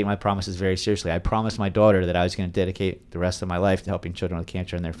 and I take my promises very seriously. I promised my daughter that I was going to dedicate the rest of my life to helping children with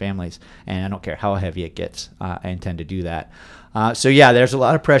cancer and their families, and I don't care how heavy it gets. I intend to do that. So yeah, there's a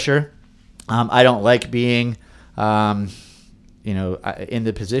lot of pressure. I don't like being, in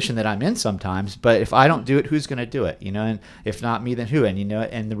the position that I'm in sometimes. But if I don't do it, who's going to do it? And if not me, then who? And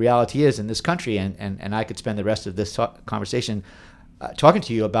and the reality is in this country, and I could spend the rest of this conversation talking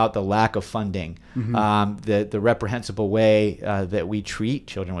to you about the lack of funding, the reprehensible way that we treat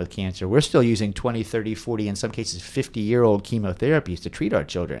children with cancer. We're still using 20, 30, 40, in some cases 50-year-old chemotherapies to treat our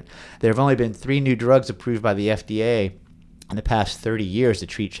children. There have only been 3 new drugs approved by the FDA in the past 30 years to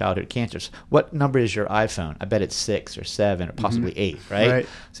treat childhood cancers. What number is your iPhone? I bet it's 6 or 7 or possibly 8, right?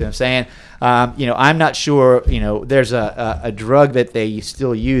 So I'm saying, I'm not sure, there's a drug that they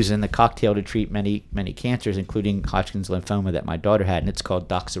still use in the cocktail to treat many, many cancers, including Hodgkin's lymphoma that my daughter had, and it's called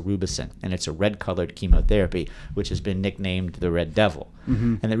doxorubicin, and it's a red-colored chemotherapy, which has been nicknamed the Red Devil.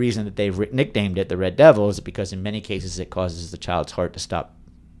 And the reason that they've nicknamed it the Red Devil is because in many cases it causes the child's heart to stop.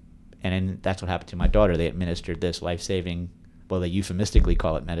 And that's what happened to my daughter. They administered this life-saving, well, they euphemistically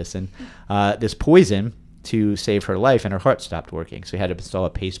call it medicine, this poison to save her life, and her heart stopped working. So we had to install a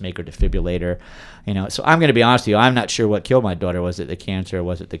pacemaker, defibrillator. So I'm going to be honest with you, I'm not sure what killed my daughter. Was it the cancer or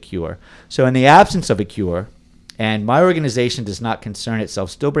was it the cure? So in the absence of a cure, and my organization does not concern itself,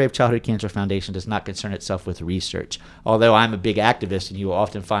 Still Brave Childhood Cancer Foundation does not concern itself with research. Although I'm a big activist, and you will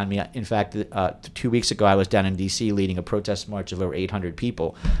often find me, in fact, 2 weeks ago I was down in D.C. leading a protest march of over 800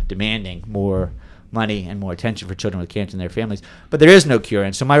 people demanding more money and more attention for children with cancer and their families. But there is no cure.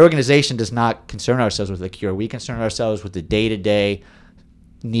 And so my organization does not concern ourselves with a cure. We concern ourselves with the day-to-day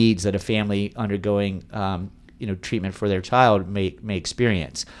needs that a family undergoing treatment for their child may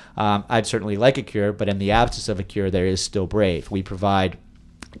experience. I'd certainly like a cure, but in the absence of a cure, there is Still Brave. We provide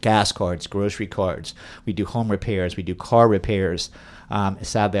gas cards, grocery cards. We do home repairs. We do car repairs.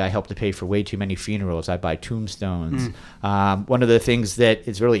 Sadly, I helped to pay for way too many funerals. I buy tombstones. One of the things that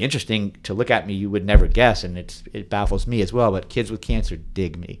is really interesting to look at me, you would never guess, and it baffles me as well, but kids with cancer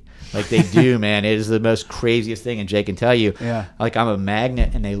dig me. Like they do, man. It is the most craziest thing, and Jay can tell you. Yeah. Like I'm a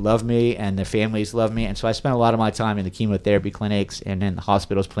magnet, and they love me, and their families love me, and so I spend a lot of my time in the chemotherapy clinics and in the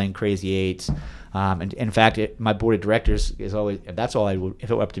hospitals playing Crazy Eights. And in fact, my board of directors is always, that's all I would, if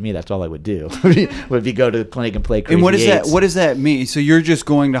it were up to me, that's all I would do, would be go to the clinic and play Crazy And Eights. what does that mean? So you're just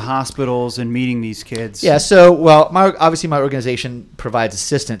going to hospitals and meeting these kids? Yeah, so, well, obviously my organization provides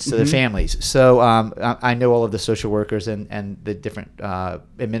assistance to the families. So I know all of the social workers and the different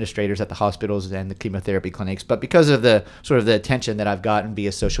administrators at the hospitals and the chemotherapy clinics. But because of the sort of the attention that I've gotten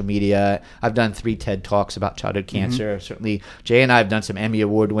via social media, I've done 3 TED Talks about childhood cancer. Certainly, Jay and I have done some Emmy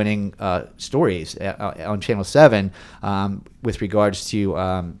Award-winning stories on Channel 7 with regards to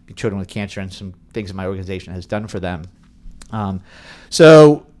children with cancer and some things that my organization has done for them.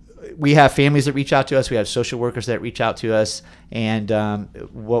 So we have families that reach out to us. We have social workers that reach out to us. And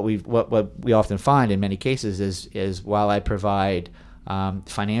what we often find in many cases is while I provide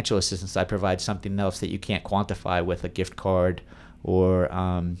financial assistance, I provide something else that you can't quantify with a gift card or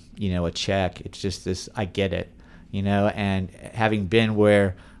a check. It's just this, I get it, and having been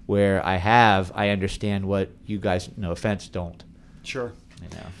where I understand what you guys, no offense, don't. Sure.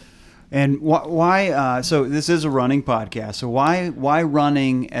 And why? So this is a running podcast. So why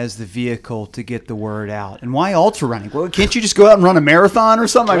running as the vehicle to get the word out? And why ultra running? Well, can't you just go out and run a marathon or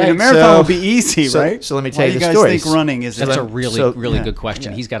something? Right. I mean, a marathon would be easy, right? So let me tell you the story. story. Why do you guys think running is? That's a really good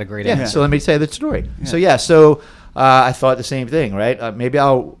question. Yeah. He's got a great Yeah. answer. So let me tell you the story. Yeah. So I thought the same thing, right? Maybe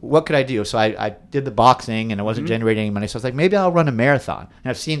what could I do? So I did the boxing and I wasn't generating any money. So I was like, maybe I'll run a marathon.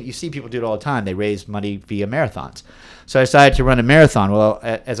 And you see people do it all the time. They raise money via marathons. So I decided to run a marathon. Well,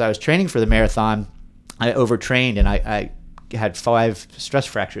 as I was training for the marathon, I overtrained and I had 5 stress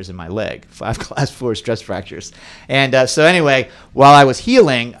fractures in my leg, 5 class 4 stress fractures. And so anyway, while I was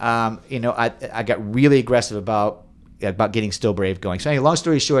healing, I got really aggressive about getting Still Brave going. So anyway, long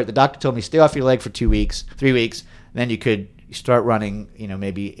story short, the doctor told me stay off your leg for 3 weeks, then you could start running,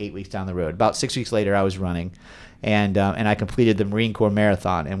 maybe 8 weeks down the road. About 6 weeks later, I was running, and I completed the Marine Corps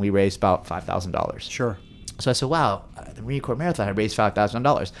Marathon, and we raised about $5,000. Sure. So I said, wow, the Marine Corps Marathon, I raised $5,000.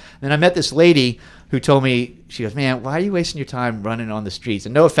 And then I met this lady who told me, she goes, man, why are you wasting your time running on the streets?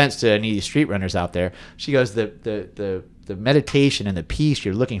 And no offense to any of you street runners out there. She goes, the meditation and the peace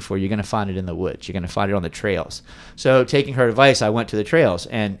you're looking for, you're going to find it in the woods. You're going to find it on the trails. So taking her advice, I went to the trails,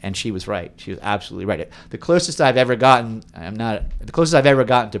 and she was right. She was absolutely right. The closest I've ever gotten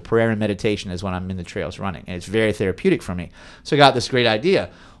to prayer and meditation is when I'm in the trails running, and it's very therapeutic for me. So I got this great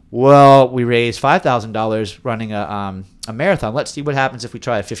idea. Well, we raised $5,000 running a marathon. Let's see what happens if we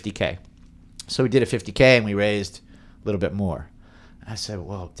try a 50K. So we did a 50K, and we raised a little bit more. I said,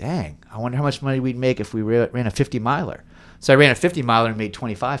 well, dang, I wonder how much money we'd make if we ran a 50-miler. So I ran a 50-miler and made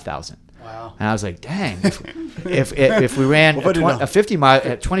 $25,000. Wow. And I was like, dang, if we ran a 50-mile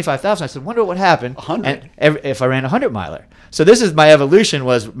at $25,000, I said, wonder what would happen 100. if I ran a 100-miler. So this is my evolution,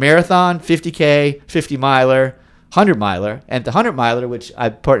 was marathon, 50K, 50-miler, 100-miler. And the 100-miler, which I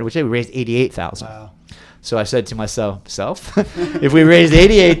partnered with, we raised $88,000. Wow. So I said to myself, if we raised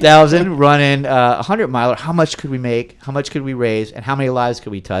 $88,000 running a 100-miler, how much could we make? How much could we raise? And how many lives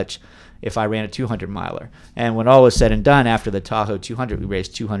could we touch if I ran a 200-miler? And when all was said and done, after the Tahoe 200, we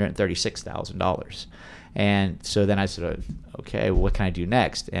raised $236,000. And so then I said, okay, well, what can I do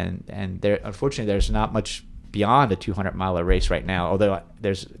next? And unfortunately, there's not much beyond a 200-miler race right now, although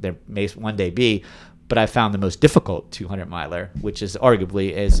there may one day be. But I found the most difficult 200-miler, which is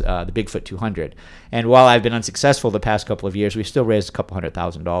arguably the Bigfoot 200. And while I've been unsuccessful the past couple of years, we've still raised a couple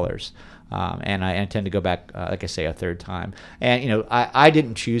 $100,000. And I intend to go back, like I say, a third time. And, I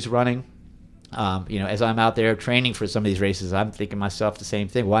didn't choose running. As I'm out there training for some of these races, I'm thinking myself the same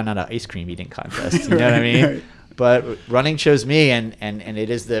thing. Why not an ice cream eating contest? You know what I mean? Right. But running chose me, and it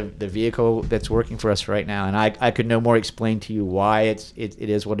is the vehicle that's working for us right now. And I could no more explain to you why it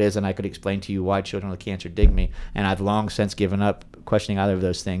is what it is, and I could explain to you why children with cancer dig me. And I've long since given up questioning either of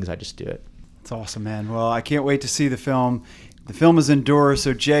those things. I just do it. That's awesome, man. Well, I can't wait to see the film. The film is Endure.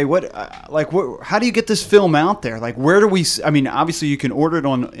 So, Jay, how do you get this film out there? Like, where do we? I mean, obviously you can order it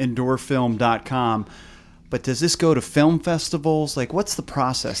on endurefilm.com. but does this go to film festivals? Like, what's the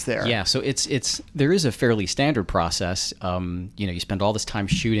process there? Yeah, so there is a fairly standard process. You spend all this time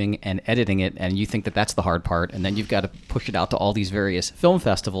shooting and editing it, and you think that that's the hard part, and then you've got to push it out to all these various film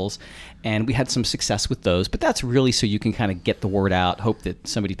festivals. And we had some success with those, but that's really so you can kind of get the word out, hope that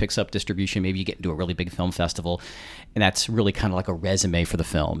somebody picks up distribution, maybe you get into a really big film festival, and that's really kind of like a resume for the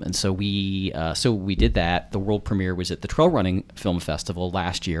film. And so we did that. The world premiere was at the Trail Running Film Festival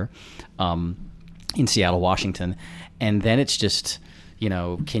last year. In Seattle, Washington. And then it's just,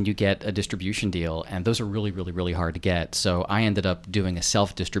 can you get a distribution deal? And those are really, really, really hard to get. So I ended up doing a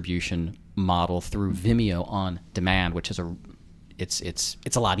self-distribution model through Vimeo on demand, which is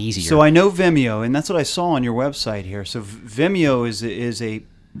it's a lot easier. So I know Vimeo, and that's what I saw on your website here. So Vimeo is a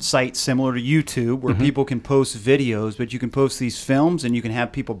site similar to YouTube where people can post videos, but you can post these films and you can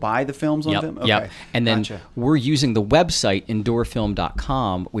have people buy the films on Vimeo? Yep. Okay. And then Gotcha. we're using the website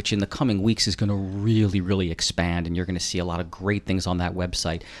endurefilm.com, which in the coming weeks is going to really, really expand, and you're going to see a lot of great things on that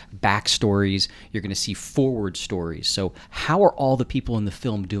website. Backstories, you're going to see forward stories. So how are all the people in the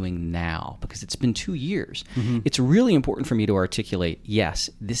film doing now? Because it's been 2 years. It's really important for me to articulate, yes,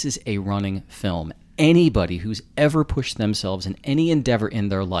 this is a running film. Anybody who's ever pushed themselves in any endeavor in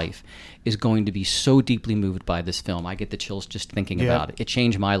their life is going to be so deeply moved by this film. I get the chills just thinking about it. It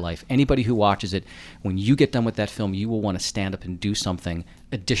changed my life. Anybody who watches it, when you get done with that film, you will want to stand up and do something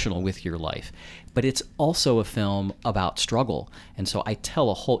additional with your life. But it's also a film about struggle. And so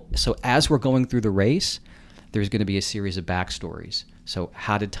so as we're going through the race, there's going to be a series of backstories. So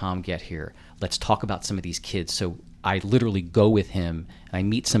how did Tom get here? Let's talk about some of these kids. So I literally go with him and I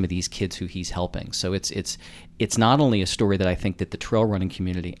meet some of these kids who he's helping. So it's not only a story that I think that the trail running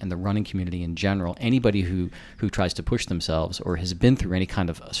community and the running community in general, anybody who tries to push themselves or has been through any kind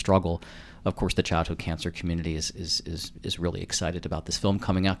of a struggle, of course the childhood cancer community is really excited about this film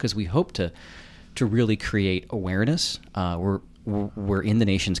coming out, because we hope to really create awareness. We're in the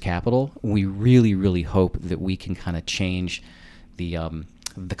nation's capital. We really, really hope that we can kind of change the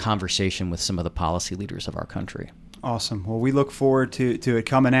conversation with some of the policy leaders of our country. Awesome. Well, we look forward to it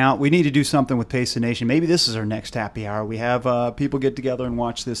coming out. We need to do something with Pace the Nation. Maybe this is our next happy hour. We have people get together and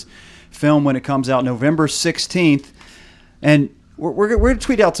watch this film when it comes out November 16th. And we're going to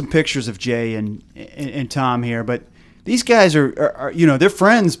tweet out some pictures of Jay and Tom here. But these guys are they're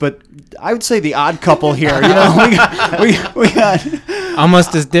friends, but I would say the odd couple here. We got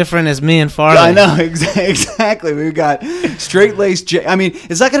almost as different as me and Farley. I know, exactly. We've got straight-laced Jay. I mean,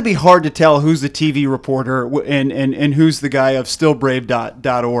 it's not going to be hard to tell who's the TV reporter and who's the guy of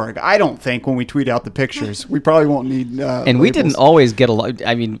stillbrave.org. I don't think when we tweet out the pictures. We probably won't need and labels. we didn't always get along.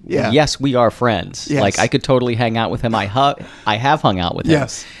 I mean, yes, we are friends. Yes. Like, I could totally hang out with him. I have hung out with him.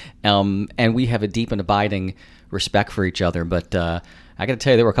 Yes. And we have a deep and abiding respect for each other. But I got to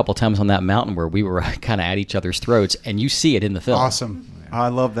tell you, there were a couple of times on that mountain where we were kind of at each other's throats, and you see it in the film. Awesome. I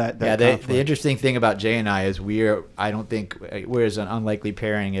love that. The interesting thing about Jay and I is I don't think we're as an unlikely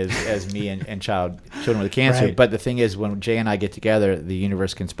pairing as me and children with cancer. Right. But the thing is, when Jay and I get together, the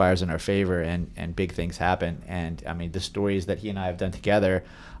universe conspires in our favor, and big things happen. And I mean, the stories that he and I have done together,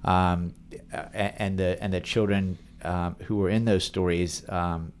 and the children who were in those stories,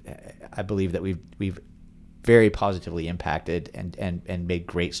 I believe that we've very positively impacted and made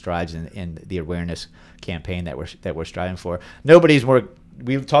great strides in the awareness campaign that we're striving for.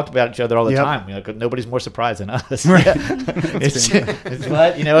 We've talked about each other all the time. Nobody's more surprised than us. Right. it's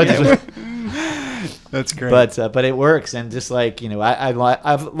what That's great. But it works, and just like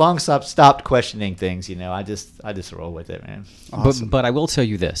I've long stopped questioning things. I just roll with it, man. Awesome. But I will tell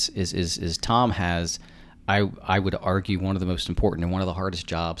you this: is Tom has. I would argue one of the most important and one of the hardest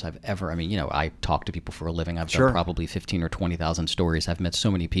jobs I've ever. I mean, I talk to people for a living. I've done probably 15 or 20,000 stories. I've met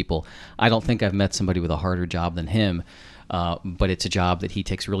so many people. I don't think I've met somebody with a harder job than him. But it's a job that he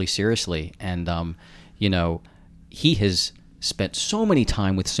takes really seriously, and he has spent so many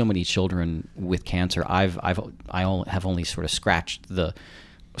time with so many children with cancer. I have only sort of scratched the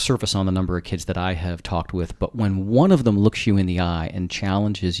surface on the number of kids that I have talked with. But when one of them looks you in the eye and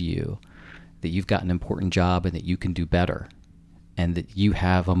challenges you that you've got an important job and that you can do better, and that you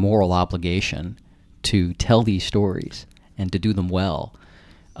have a moral obligation to tell these stories and to do them well,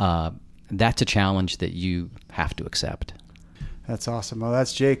 that's a challenge that you have to accept. That's awesome. Well,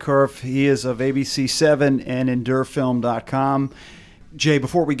 that's Jay Kurf. He is of ABC7 and endurefilm.com. Jay,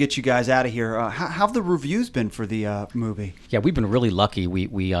 before we get you guys out of here, how have the reviews been for the movie? Yeah, we've been really lucky.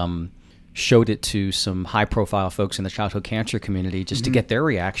 We showed it to some high-profile folks in the childhood cancer community just to get their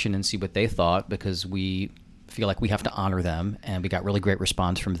reaction and see what they thought, because we feel like we have to honor them, and we got really great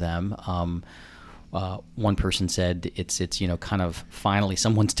response from them. one person said it's kind of finally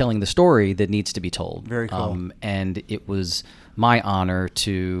someone's telling the story that needs to be told. Very cool. And it was my honor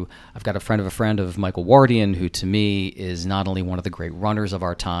I've got a friend of Michael Wardian, who to me is not only one of the great runners of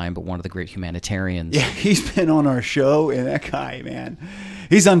our time, but one of the great humanitarians. Yeah, he's been on our show, and that guy, man,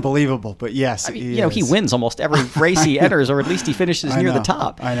 he's unbelievable. But yes, he wins almost every race he enters, or at least he finishes near the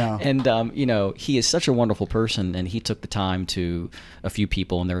top. I know. And, he is such a wonderful person, and he took the time to a few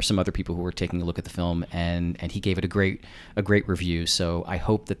people, and there were some other people who were taking a look at the film, and he gave it a great review. So I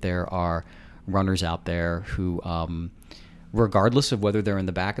hope that there are runners out there who, regardless of whether they're in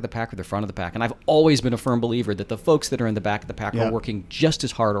the back of the pack or the front of the pack, and I've always been a firm believer that the folks that are in the back of the pack are working just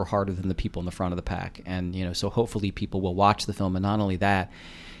as hard or harder than the people in the front of the pack. And, so hopefully people will watch the film, and not only that,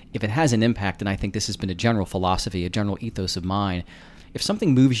 if it has an impact, and I think this has been a general philosophy, a general ethos of mine, if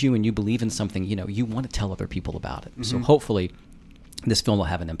something moves you and you believe in something, you want to tell other people about it. Mm-hmm. So hopefully this film will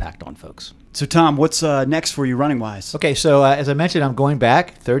have an impact on folks. So, Tom, what's next for you running-wise? Okay, so as I mentioned, I'm going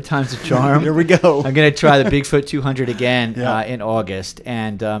back. Third time's a charm. Here we go. I'm going to try the Bigfoot 200 again in August.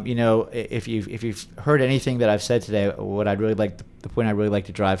 And, if you've heard anything that I've said today, what I'd really like, the point I'd really like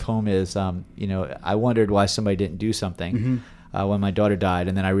to drive home is, I wondered why somebody didn't do something when my daughter died,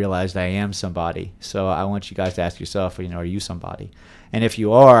 and then I realized I am somebody. So I want you guys to ask yourself, are you somebody? And if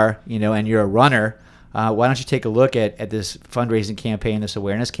you are, and you're a runner, why don't you take a look at this fundraising campaign, this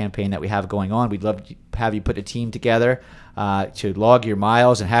awareness campaign that we have going on? We'd love to have you put a team together to log your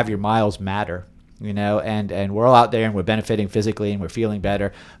miles and have your miles matter. And we're all out there and we're benefiting physically and we're feeling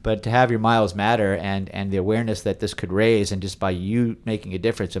better, but to have your miles matter and the awareness that this could raise, and just by you making a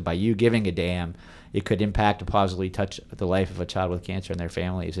difference and by you giving a damn, it could impact and positively touch the life of a child with cancer and their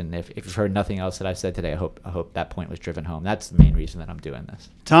families. And if you've heard nothing else that I've said today, I hope that point was driven home. That's the main reason that I'm doing this.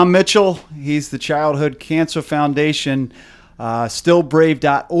 Tom Mitchell, he's the Childhood Cancer Foundation.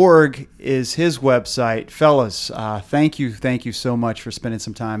 Stillbrave.org is his website. Fellas, thank you so much for spending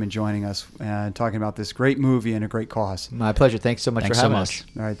some time and joining us and talking about this great movie and a great cause. My pleasure. Thanks so much for having us.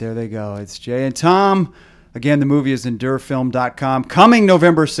 All right, there they go. It's Jay and Tom. Again, the movie is EndureFilm.com, coming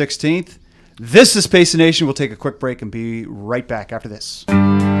November 16th. This is Space Nation. We'll take a quick break and be right back after this.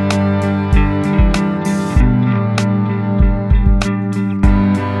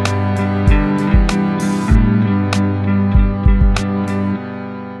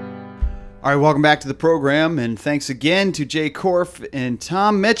 All right, welcome back to the program, and thanks again to Jay Korff and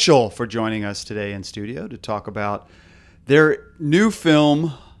Tom Mitchell for joining us today in studio to talk about their new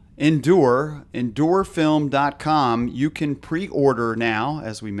film, Endure, EndureFilm.com. You can pre-order now,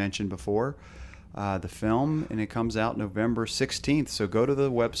 as we mentioned before, the film, and it comes out November 16th. So go to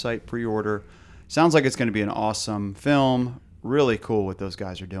the website, pre-order. Sounds like it's going to be an awesome film. Really cool what those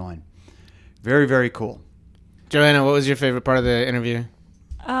guys are doing. Very, very cool. Joanna, what was your favorite part of the interview?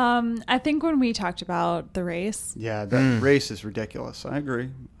 I think when we talked about the race. Yeah, that race is ridiculous. I agree.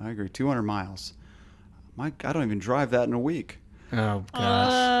 200 miles. I don't even drive that in a week. Oh,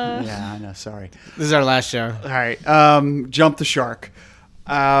 gosh. Yeah, I know. Sorry. This is our last show. All right. Jump the shark.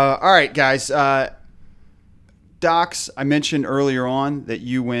 All right, guys. Docs, I mentioned earlier on that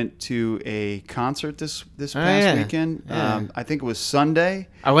you went to a concert this past weekend. Yeah. I think it was Sunday.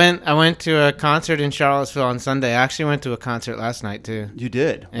 I went to a concert in Charlottesville on Sunday. I actually went to a concert last night too. You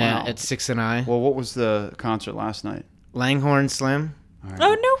did? Yeah, Wow. at 6 and I. Well, what was the concert last night? Langhorne Slim. All right.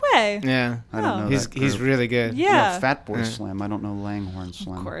 Oh, no way. Yeah. I don't know He's that group. he's really good. Yeah. Fatboy Slim. I don't know Langhorne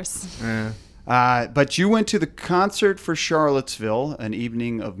Slim. Of course. Yeah. But you went to the Concert for Charlottesville, an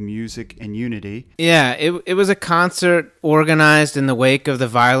evening of music and unity. Yeah, it was a concert organized in the wake of the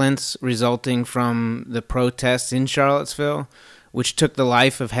violence resulting from the protests in Charlottesville, which took the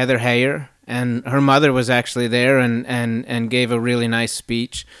life of Heather Heyer, and her mother was actually there and gave a really nice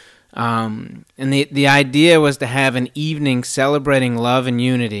speech. And the idea was to have an evening celebrating love and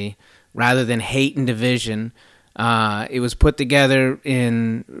unity rather than hate and division. It was put together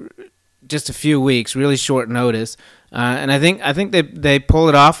in just a few weeks, really short notice, and I think they pulled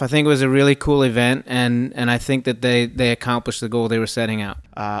it off. I think it was a really cool event, and I think that they accomplished the goal they were setting out.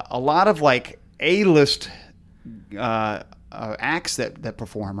 A lot of like A-list acts that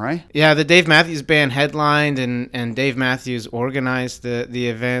perform, right? Yeah, the Dave Matthews Band headlined, and Dave Matthews organized the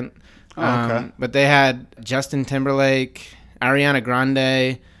event. Okay. But they had Justin Timberlake, Ariana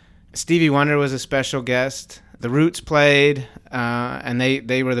Grande, Stevie Wonder was a special guest. The Roots played, and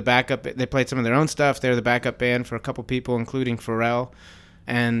they were the backup. They played some of their own stuff. They were the backup band for a couple people, including Pharrell,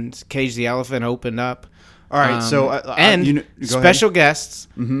 and Cage the Elephant opened up. All right, and go special ahead. guests,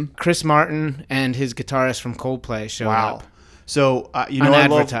 Mm-hmm. Chris Martin and his guitarist from Coldplay showed up. So I love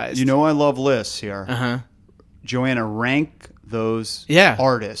Unadvertised. I love lists here. Uh-huh. Joanna, rank those Yeah.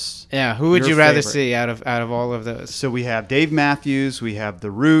 artists. Yeah, who would Your you rather favorite. see out of all of those? So we have Dave Matthews, we have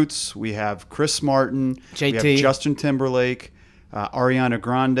The Roots, we have Chris Martin, we JT. have Justin Timberlake, Ariana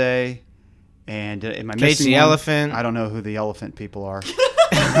Grande, and am I Cage missing the one? Elephant. I don't know who the elephant people are.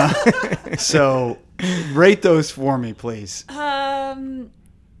 So rate those for me, please.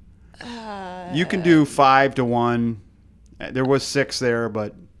 You can do 5 to 1. There was 6 there,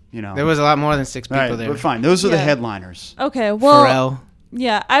 but you know There was a lot more than 6 people All right, there. but fine. Those are the Yeah. headliners. Okay, well, Pharrell.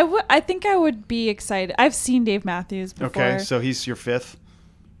 yeah, I think I would be excited. I've seen Dave Matthews before. Okay, so he's your 5th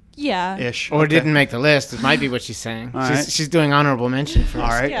yeah. ish. Or okay. didn't make the list. It might be what she's saying. All she's, right. she's doing honorable mention for All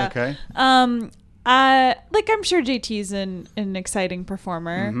us. right. Yeah. Okay. I'm sure JT's an exciting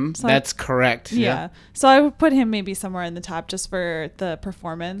performer. Mhm. So That's correct. yeah. So I would put him maybe somewhere in the top just for the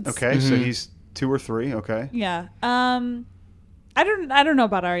performance. Okay. So Mhm. he's 2 or 3. Okay. Yeah. I don't know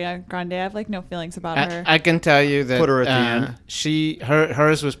about Ariana Grande. I have like no feelings about her. I can tell you that Put her at the end.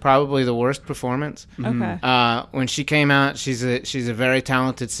 hers was probably the worst performance. Okay. When she came out, she's a very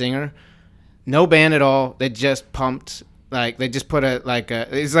talented singer. No band at all. They just pumped they just put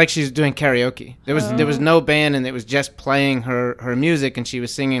it's like she's doing karaoke. There was no band, and it was just playing her music, and she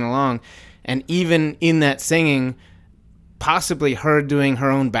was singing along. And even in that singing, possibly her doing her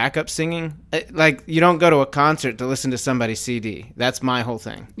own backup singing. Like, you don't go to a concert to listen to somebody's CD. That's my whole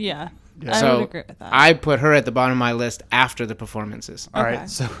thing. Yeah. Yeah. I So would agree with that. I put her at the bottom of my list after the performances. All Okay. right.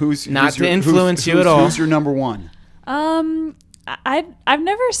 So who's Not who's to your, influence you who's- at all. Who's your number 1? I've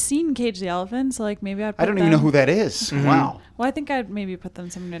never seen Cage the Elephant, so like maybe I'd put I don't even know who that is. Mm-hmm. Wow. Well, I think I'd maybe put them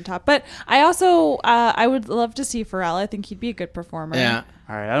somewhere in the top. But I also I would love to see Pharrell. I think he'd be a good performer. Yeah.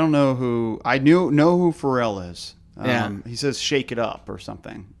 All right. I don't know who. I know who Pharrell is. Yeah. He says "Shake It Up" or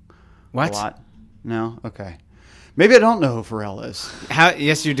something. What? A lot. No. Okay. Maybe I don't know who Pharrell is. How?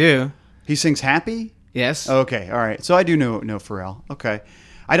 Yes, you do. He sings "Happy." Yes. Okay. All right. So I do know Pharrell. Okay.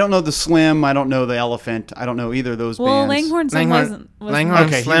 I don't know the Slim. I don't know the Elephant. I don't know either of those Well, bands. Langhorn Slim wasn't Langhorn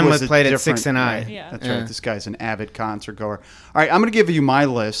Okay, he Slim was a played at different- 6 and I. right, Yeah. That's Yeah. right. This guy's an avid concert goer. All right, I'm going to give you my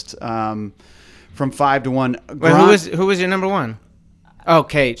list from 5 to 1. Wait, who was your number 1? Oh,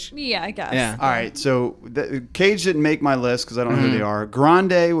 Cage. Yeah, I guess. Yeah. All right, so Cage didn't make my list because I don't know who they are.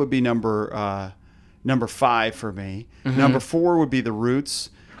 Grande would be number 5 for me. Number 4 would be The Roots.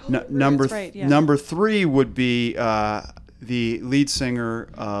 Number right, yeah. number 3 would be the lead singer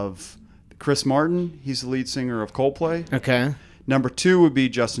of Chris Martin. He's the lead singer of Coldplay. Okay. Number 2 would be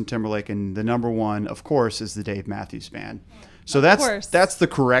Justin Timberlake, and the number 1, of course, is the Dave Matthews Band. So course. that's the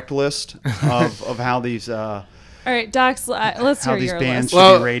correct list of how these All right, Docs, let's how hear these your bands list. should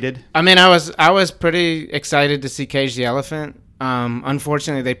Well, be rated. I mean, I was pretty excited to see Cage the Elephant.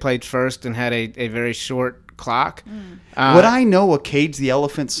 Unfortunately, they played first and had a very short clock. Would I know a Cage the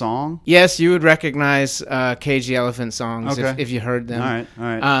Elephant song? Yes, you would recognize Cage the Elephant songs Okay. if you heard them. All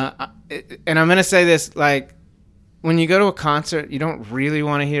right. And I'm gonna say this: like, when you go to a concert, you don't really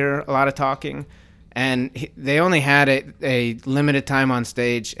want to hear a lot of talking. And they only had a limited time on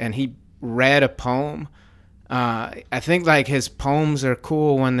stage, and he read a poem. I think like his poems are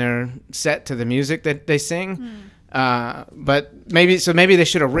cool when they're set to the music that they sing. But maybe they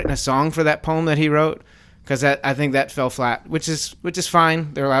should have written a song for that poem that he wrote, because I think that fell flat, which is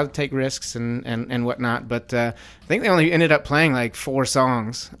fine. They're allowed to take risks and whatnot. But I think they only ended up playing like 4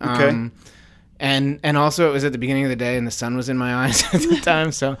 songs. Okay. And also it was at the beginning of the day and the sun was in my eyes at the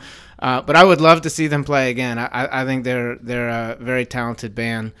time. So, but I would love to see them play again. I think they're a very talented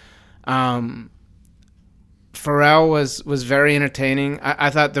band. Pharrell was very entertaining. I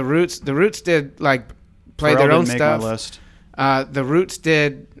thought the Roots did like play Pharrell their own didn't stuff. Make my list. The Roots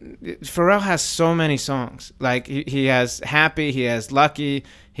did. Pharrell has so many songs. Like he has Happy, he has Lucky,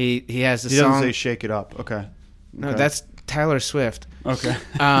 he has a He song. doesn't say "Shake It Up." Okay. No, Okay. that's Taylor Swift. Okay.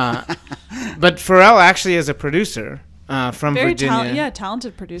 But Pharrell actually is a producer from Very Virginia.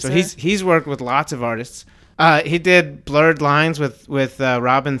 talented producer. So he's worked with lots of artists. He did Blurred Lines with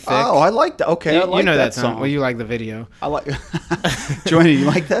Robin Thicke. Oh, I like that. Okay, I like you know that song. Well, you like the video. I like. Joanna, you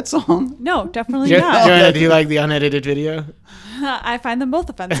like that song? No, definitely Joanna, not. do you like the unedited video? I find them both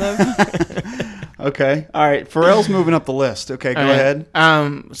offensive. Okay. All right. Pharrell's moving up the list. Okay, go ahead.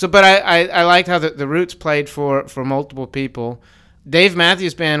 But I liked how the Roots played for multiple people. Dave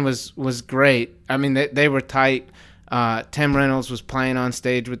Matthews Band was great. I mean, they were tight. Tim Reynolds was playing on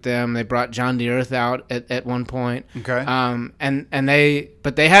stage with them. They brought John the Earth out at one point. Okay.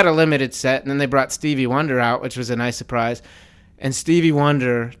 But they had a limited set, and then they brought Stevie Wonder out, which was a nice surprise. And Stevie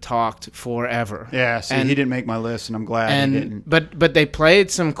Wonder talked forever. Yeah. See, and- he didn't make my list, and I'm glad he didn't. But they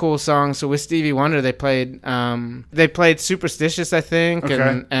played some cool songs. So with Stevie Wonder, they played Superstitious, I think,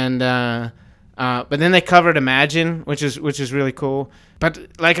 Okay. and But then they covered Imagine, which is really cool. But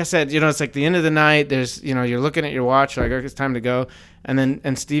like I said, it's like the end of the night. There's, you're looking at your watch, like, okay, it's time to go.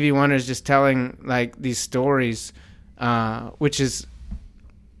 And Stevie Wonder is just telling like these stories, which is,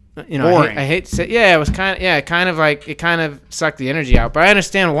 boring. I hate to say, it was kind of sucked the energy out. But I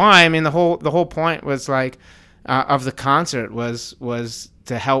understand why. I mean, the whole point was like, of the concert was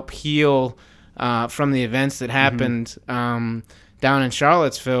to help heal from the events that happened down in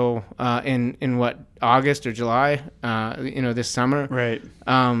Charlottesville in what, August or July, this summer. Right.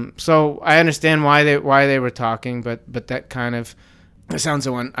 So I understand why they were talking, but that kind of I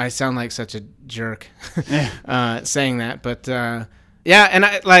sound like such a jerk saying that, but and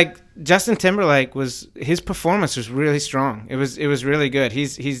I like Justin Timberlake his performance was really strong. It was really good.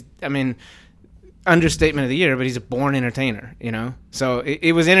 He's I mean, understatement of the year, but he's a born entertainer, So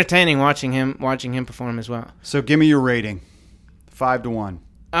it was entertaining watching him perform as well. So give me your rating. 5 to 1.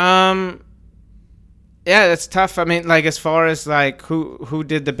 Yeah, that's tough. I mean, like, as far as like who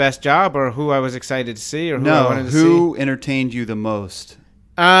did the best job, or who I was excited to see, or who I wanted to see. Who entertained you the most?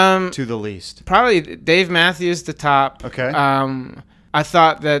 To the least. Probably Dave Matthews, the top. Okay. I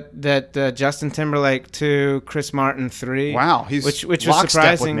thought that Justin Timberlake 2, Chris Martin 3. Wow, he's which was lockstep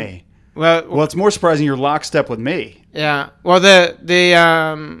surprising. with me. Well, it's more surprising you're lockstep with me. Yeah. Well, the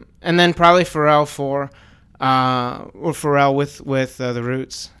and then probably Pharrell 4. Or Pharrell with the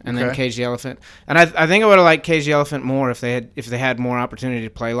Roots, and then Cage the Elephant. And I think I would have liked Cage the Elephant more if they had more opportunity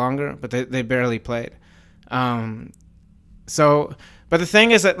to play longer, but they barely played. So, but the thing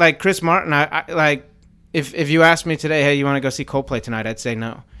is that like Chris Martin, I like if you asked me today, hey, you want to go see Coldplay tonight? I'd say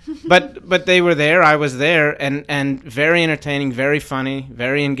no. but they were there, I was there, and very entertaining, very funny,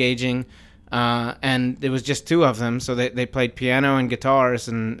 very engaging. And there was just two of them, so they played piano and guitars,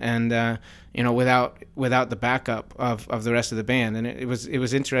 and without the backup of the rest of the band, and it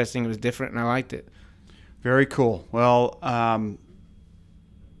was interesting, it was different, and I liked it. Very cool. Well, I'm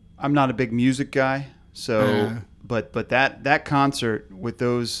not a big music guy, so but that concert with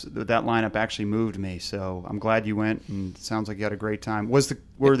that lineup actually moved me. So I'm glad you went, and it sounds like you had a great time.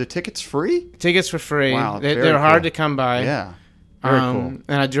 Were the tickets free? Tickets were free. Wow, they're hard to come by. Yeah. Very cool.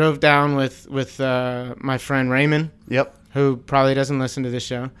 And I drove down with my friend Raymond. Yep. Who probably doesn't listen to this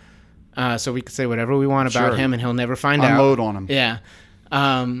show. So we could say whatever we want about him, and he'll never find out. Unload on him. Yeah.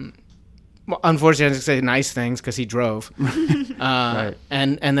 Well, unfortunately, I have to say nice things because he drove. Right.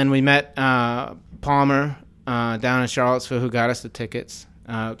 And then we met Palmer down in Charlottesville, who got us the tickets.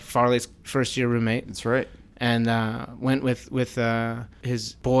 Farley's first-year roommate. That's right. And went with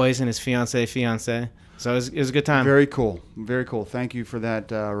his boys and his fiance. So it was a good time. Very cool. Very cool. Thank you for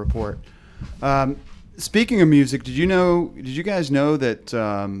that report. Speaking of music, did you guys know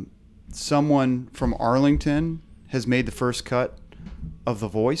that someone from Arlington has made the first cut of The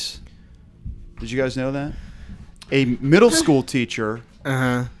Voice? Did you guys know that? A middle school teacher.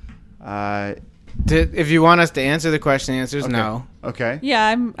 If you want us to answer the question, the answer is no. Okay.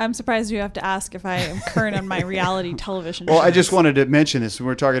 Yeah, I'm surprised you have to ask if I am current on my reality television Well, shows. I just wanted to mention this when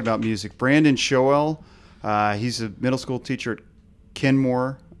we're talking about music. Brandon Shoel, he's a middle school teacher at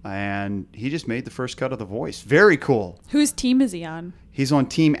Kenmore, and he just made the first cut of The Voice. Very cool. Whose team is he on? He's on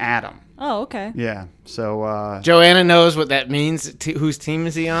Team Adam. Oh, okay. Yeah. So Joanna knows what that means. Whose team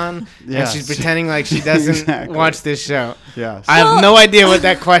is he on? Yeah. And she's pretending like she doesn't Exactly. watch this show. yeah, I have no idea what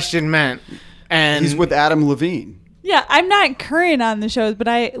that question meant. And he's with Adam Levine. Yeah, I'm not current on the shows, but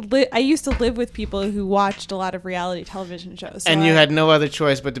I used to live with people who watched a lot of reality television shows. So and you had no other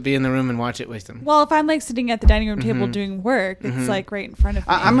choice but to be in the room and watch it with them. Well, if I'm like sitting at the dining room table doing work, it's like right in front of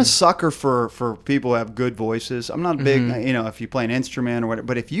me. I'm a sucker for people who have good voices. I'm not a big, if you play an instrument or whatever,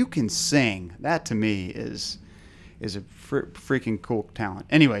 but if you can sing, that to me is a freaking cool talent.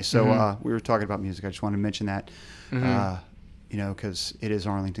 Anyway, so we were talking about music. I just wanted to mention that, because it is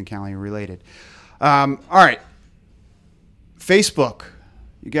Arlington County related. All right. Facebook,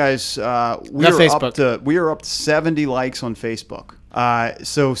 you guys, we are up to 70 likes on Facebook.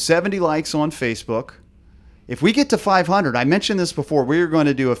 So 70 likes on Facebook. If we get to 500, I mentioned this before, we are going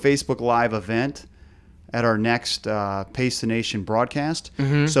to do a Facebook Live event at our next Pace the Nation broadcast.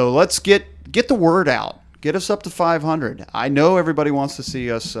 So let's get the word out. Get us up to 500. I know everybody wants to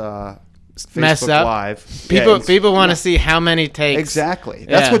see us Mess Facebook up. Live. People want to see how many takes. Exactly.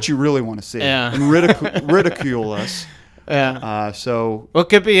 That's what you really want to see. Yeah. And ridicule us. Yeah. So Well, it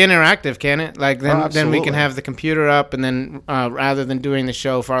could be interactive, can it? Like then we absolutely. can have the computer up, and then rather than doing the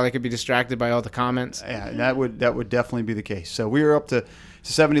show, Farley could be distracted by all the comments. yeah, that would definitely be the case. So we are up to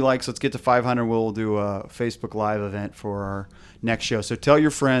 70 likes. Let's get to 500. We'll do a Facebook Live event for our next show. So tell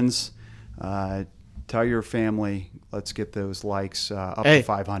your friends, tell Tell your family. Let's get those likes up Hey. to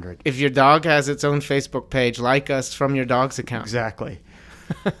 500. If your dog has its own Facebook page, like us from your dog's account. Exactly.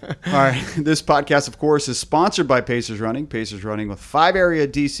 All right. This podcast, of course, is sponsored by Pacers Running. Pacers Running with 5 area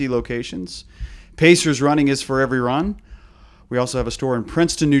DC locations. Pacers Running is for every run. We also have a store in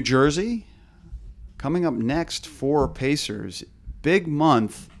Princeton, New Jersey. Coming up next for Pacers, big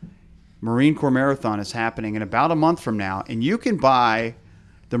month, Marine Corps Marathon is happening in about a month from now, and you can buy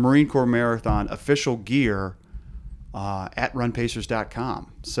the Marine Corps Marathon official gear at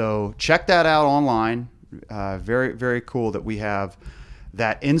runpacers.com. So check that out online. Very, very cool that we have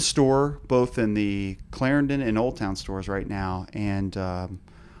that in store, both in the Clarendon and Old Town stores right now, and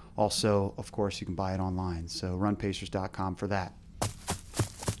also, of course, you can buy it online. So runpacers.com for that.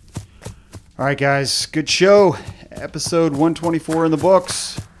 All right, guys, good show. Episode 124 in the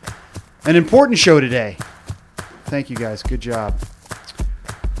books. An important show today. Thank you, guys. Good job.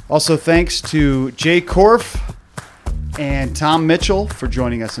 Also, thanks to Jay Korf and Tom Mitchell for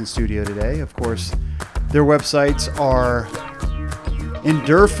joining us in studio today. Of course, their websites are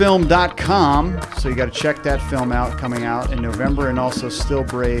endurefilm.com, so you got to check that film out, coming out in November, and also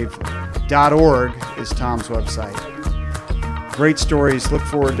stillbrave.org is Tom's website. Great stories. Look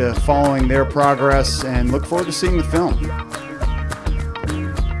forward to following their progress and look forward to seeing the film.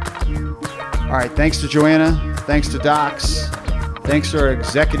 All right, thanks to Joanna, thanks to Docs, thanks to our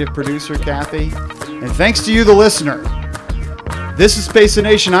executive producer, Kathy, and thanks to you, the listener. This is Space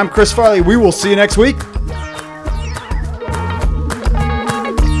Nation. I'm Chris Farley. We will see you next week.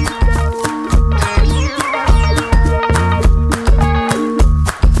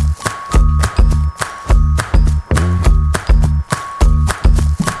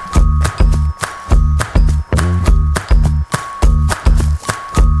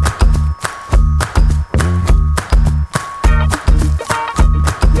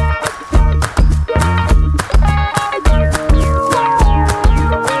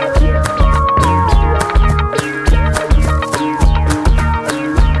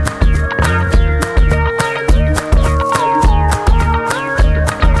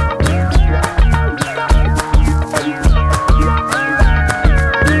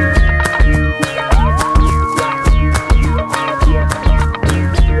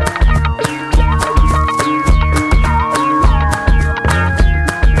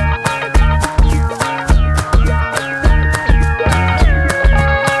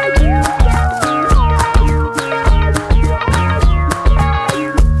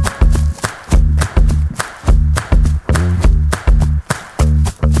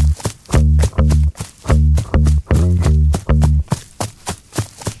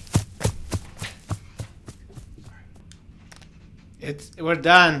 We're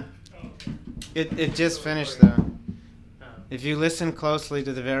done. It just finished though. If you listen closely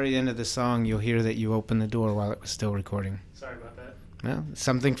to the very end of the song, you'll hear that you opened the door while it was still recording. Sorry about that. Well, it's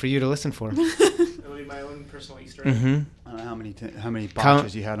something for you to listen for. It'll be my own personal Easter egg. Mm-hmm. I don't know how many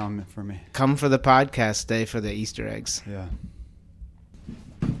boxes you had on for me. Come for the podcast day for the Easter eggs. Yeah.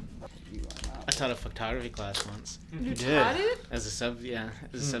 I taught a photography class once. You taught it? As a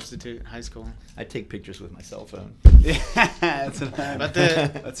substitute in high school. I take pictures with my cell phone. Yeah, that's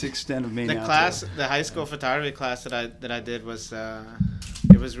the extent of me The now. class, too. the high school photography class that I did was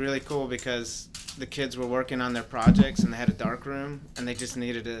it was really cool because the kids were working on their projects and they had a dark room and they just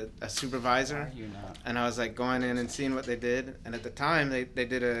needed a supervisor. And I was like going in and seeing what they did. And at the time they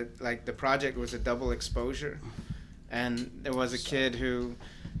did the project was a double exposure, and there was a kid who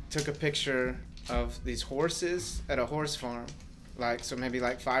took a picture of these horses at a horse farm, so maybe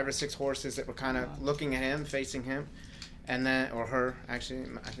 5 or 6 horses that were kind of looking at him, facing him, and then, or her, actually,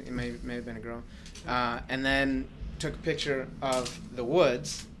 I think it may have been a girl, and then took a picture of the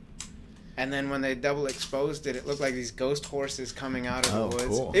woods, and then when they double exposed it, it looked like these ghost horses coming out of the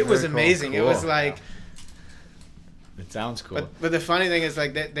woods. Cool. It was Very cool. amazing. It was like. It sounds cool. But the funny thing is,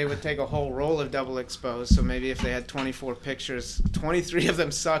 they would take a whole roll of double exposed. So maybe if they had 24 pictures, 23 of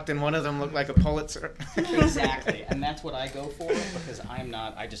them sucked, and one of them looked like a Pulitzer. Exactly, and that's what I go for because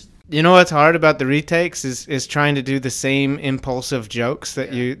I just. You know what's hard about the retakes is trying to do the same impulsive jokes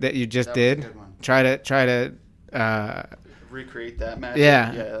that you just That was a did. good one. Try to. Recreate that magic.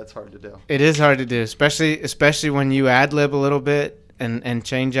 Yeah. Yeah, that's hard to do. It is hard to do, especially when you ad lib a little bit and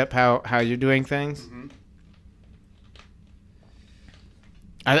change up how you're doing things. Mm-hmm.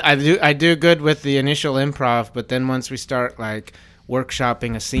 I do good with the initial improv, but then once we start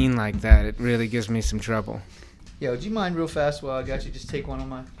workshopping a scene like that, it really gives me some trouble. Yo, do you mind real fast while I got you just take one on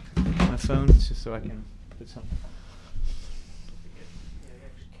my phone just so I can put something? Yeah, you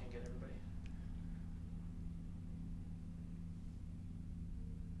actually can't get everybody.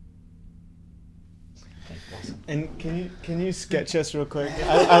 And can you sketch us real quick?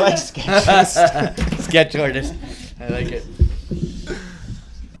 I like sketches. Sketch artist. I like it.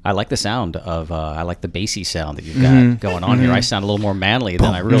 I like the sound of I like the bassy sound that you've got going on here. I sound a little more manly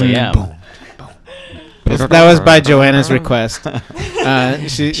than I really am. That was by Joanna's request. She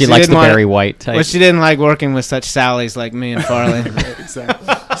likes didn't the Barry White type. Well, she didn't like working with such Sallys like me and Farley.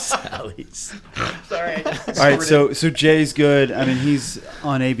 Exactly. Sally's. All right, so Jay's good. I mean, he's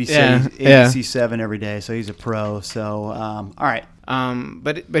on ABC Yeah. 7 every day, so he's a pro. So, all right.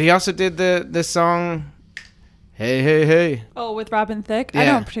 But he also did the song, Hey Hey Hey. Oh, with Robin Thicke. I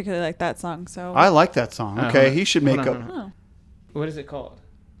Yeah. don't particularly like that song. So I like that song. Okay, he should make Hold up. on. Oh. What is it called?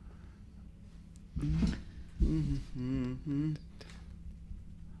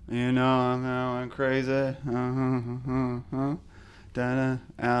 You know I'm going crazy. Da-da,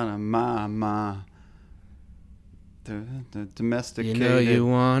 out of my mind. The domesticated. You know you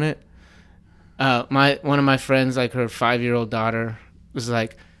want it. One of my friends, like her 5-year-old daughter, was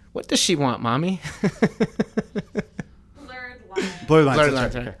like, "What does she want, mommy?" Blurred Lines. Blurred Lines. Blurred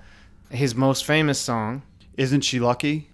that's Lines, right. His most famous song Isn't She Lucky?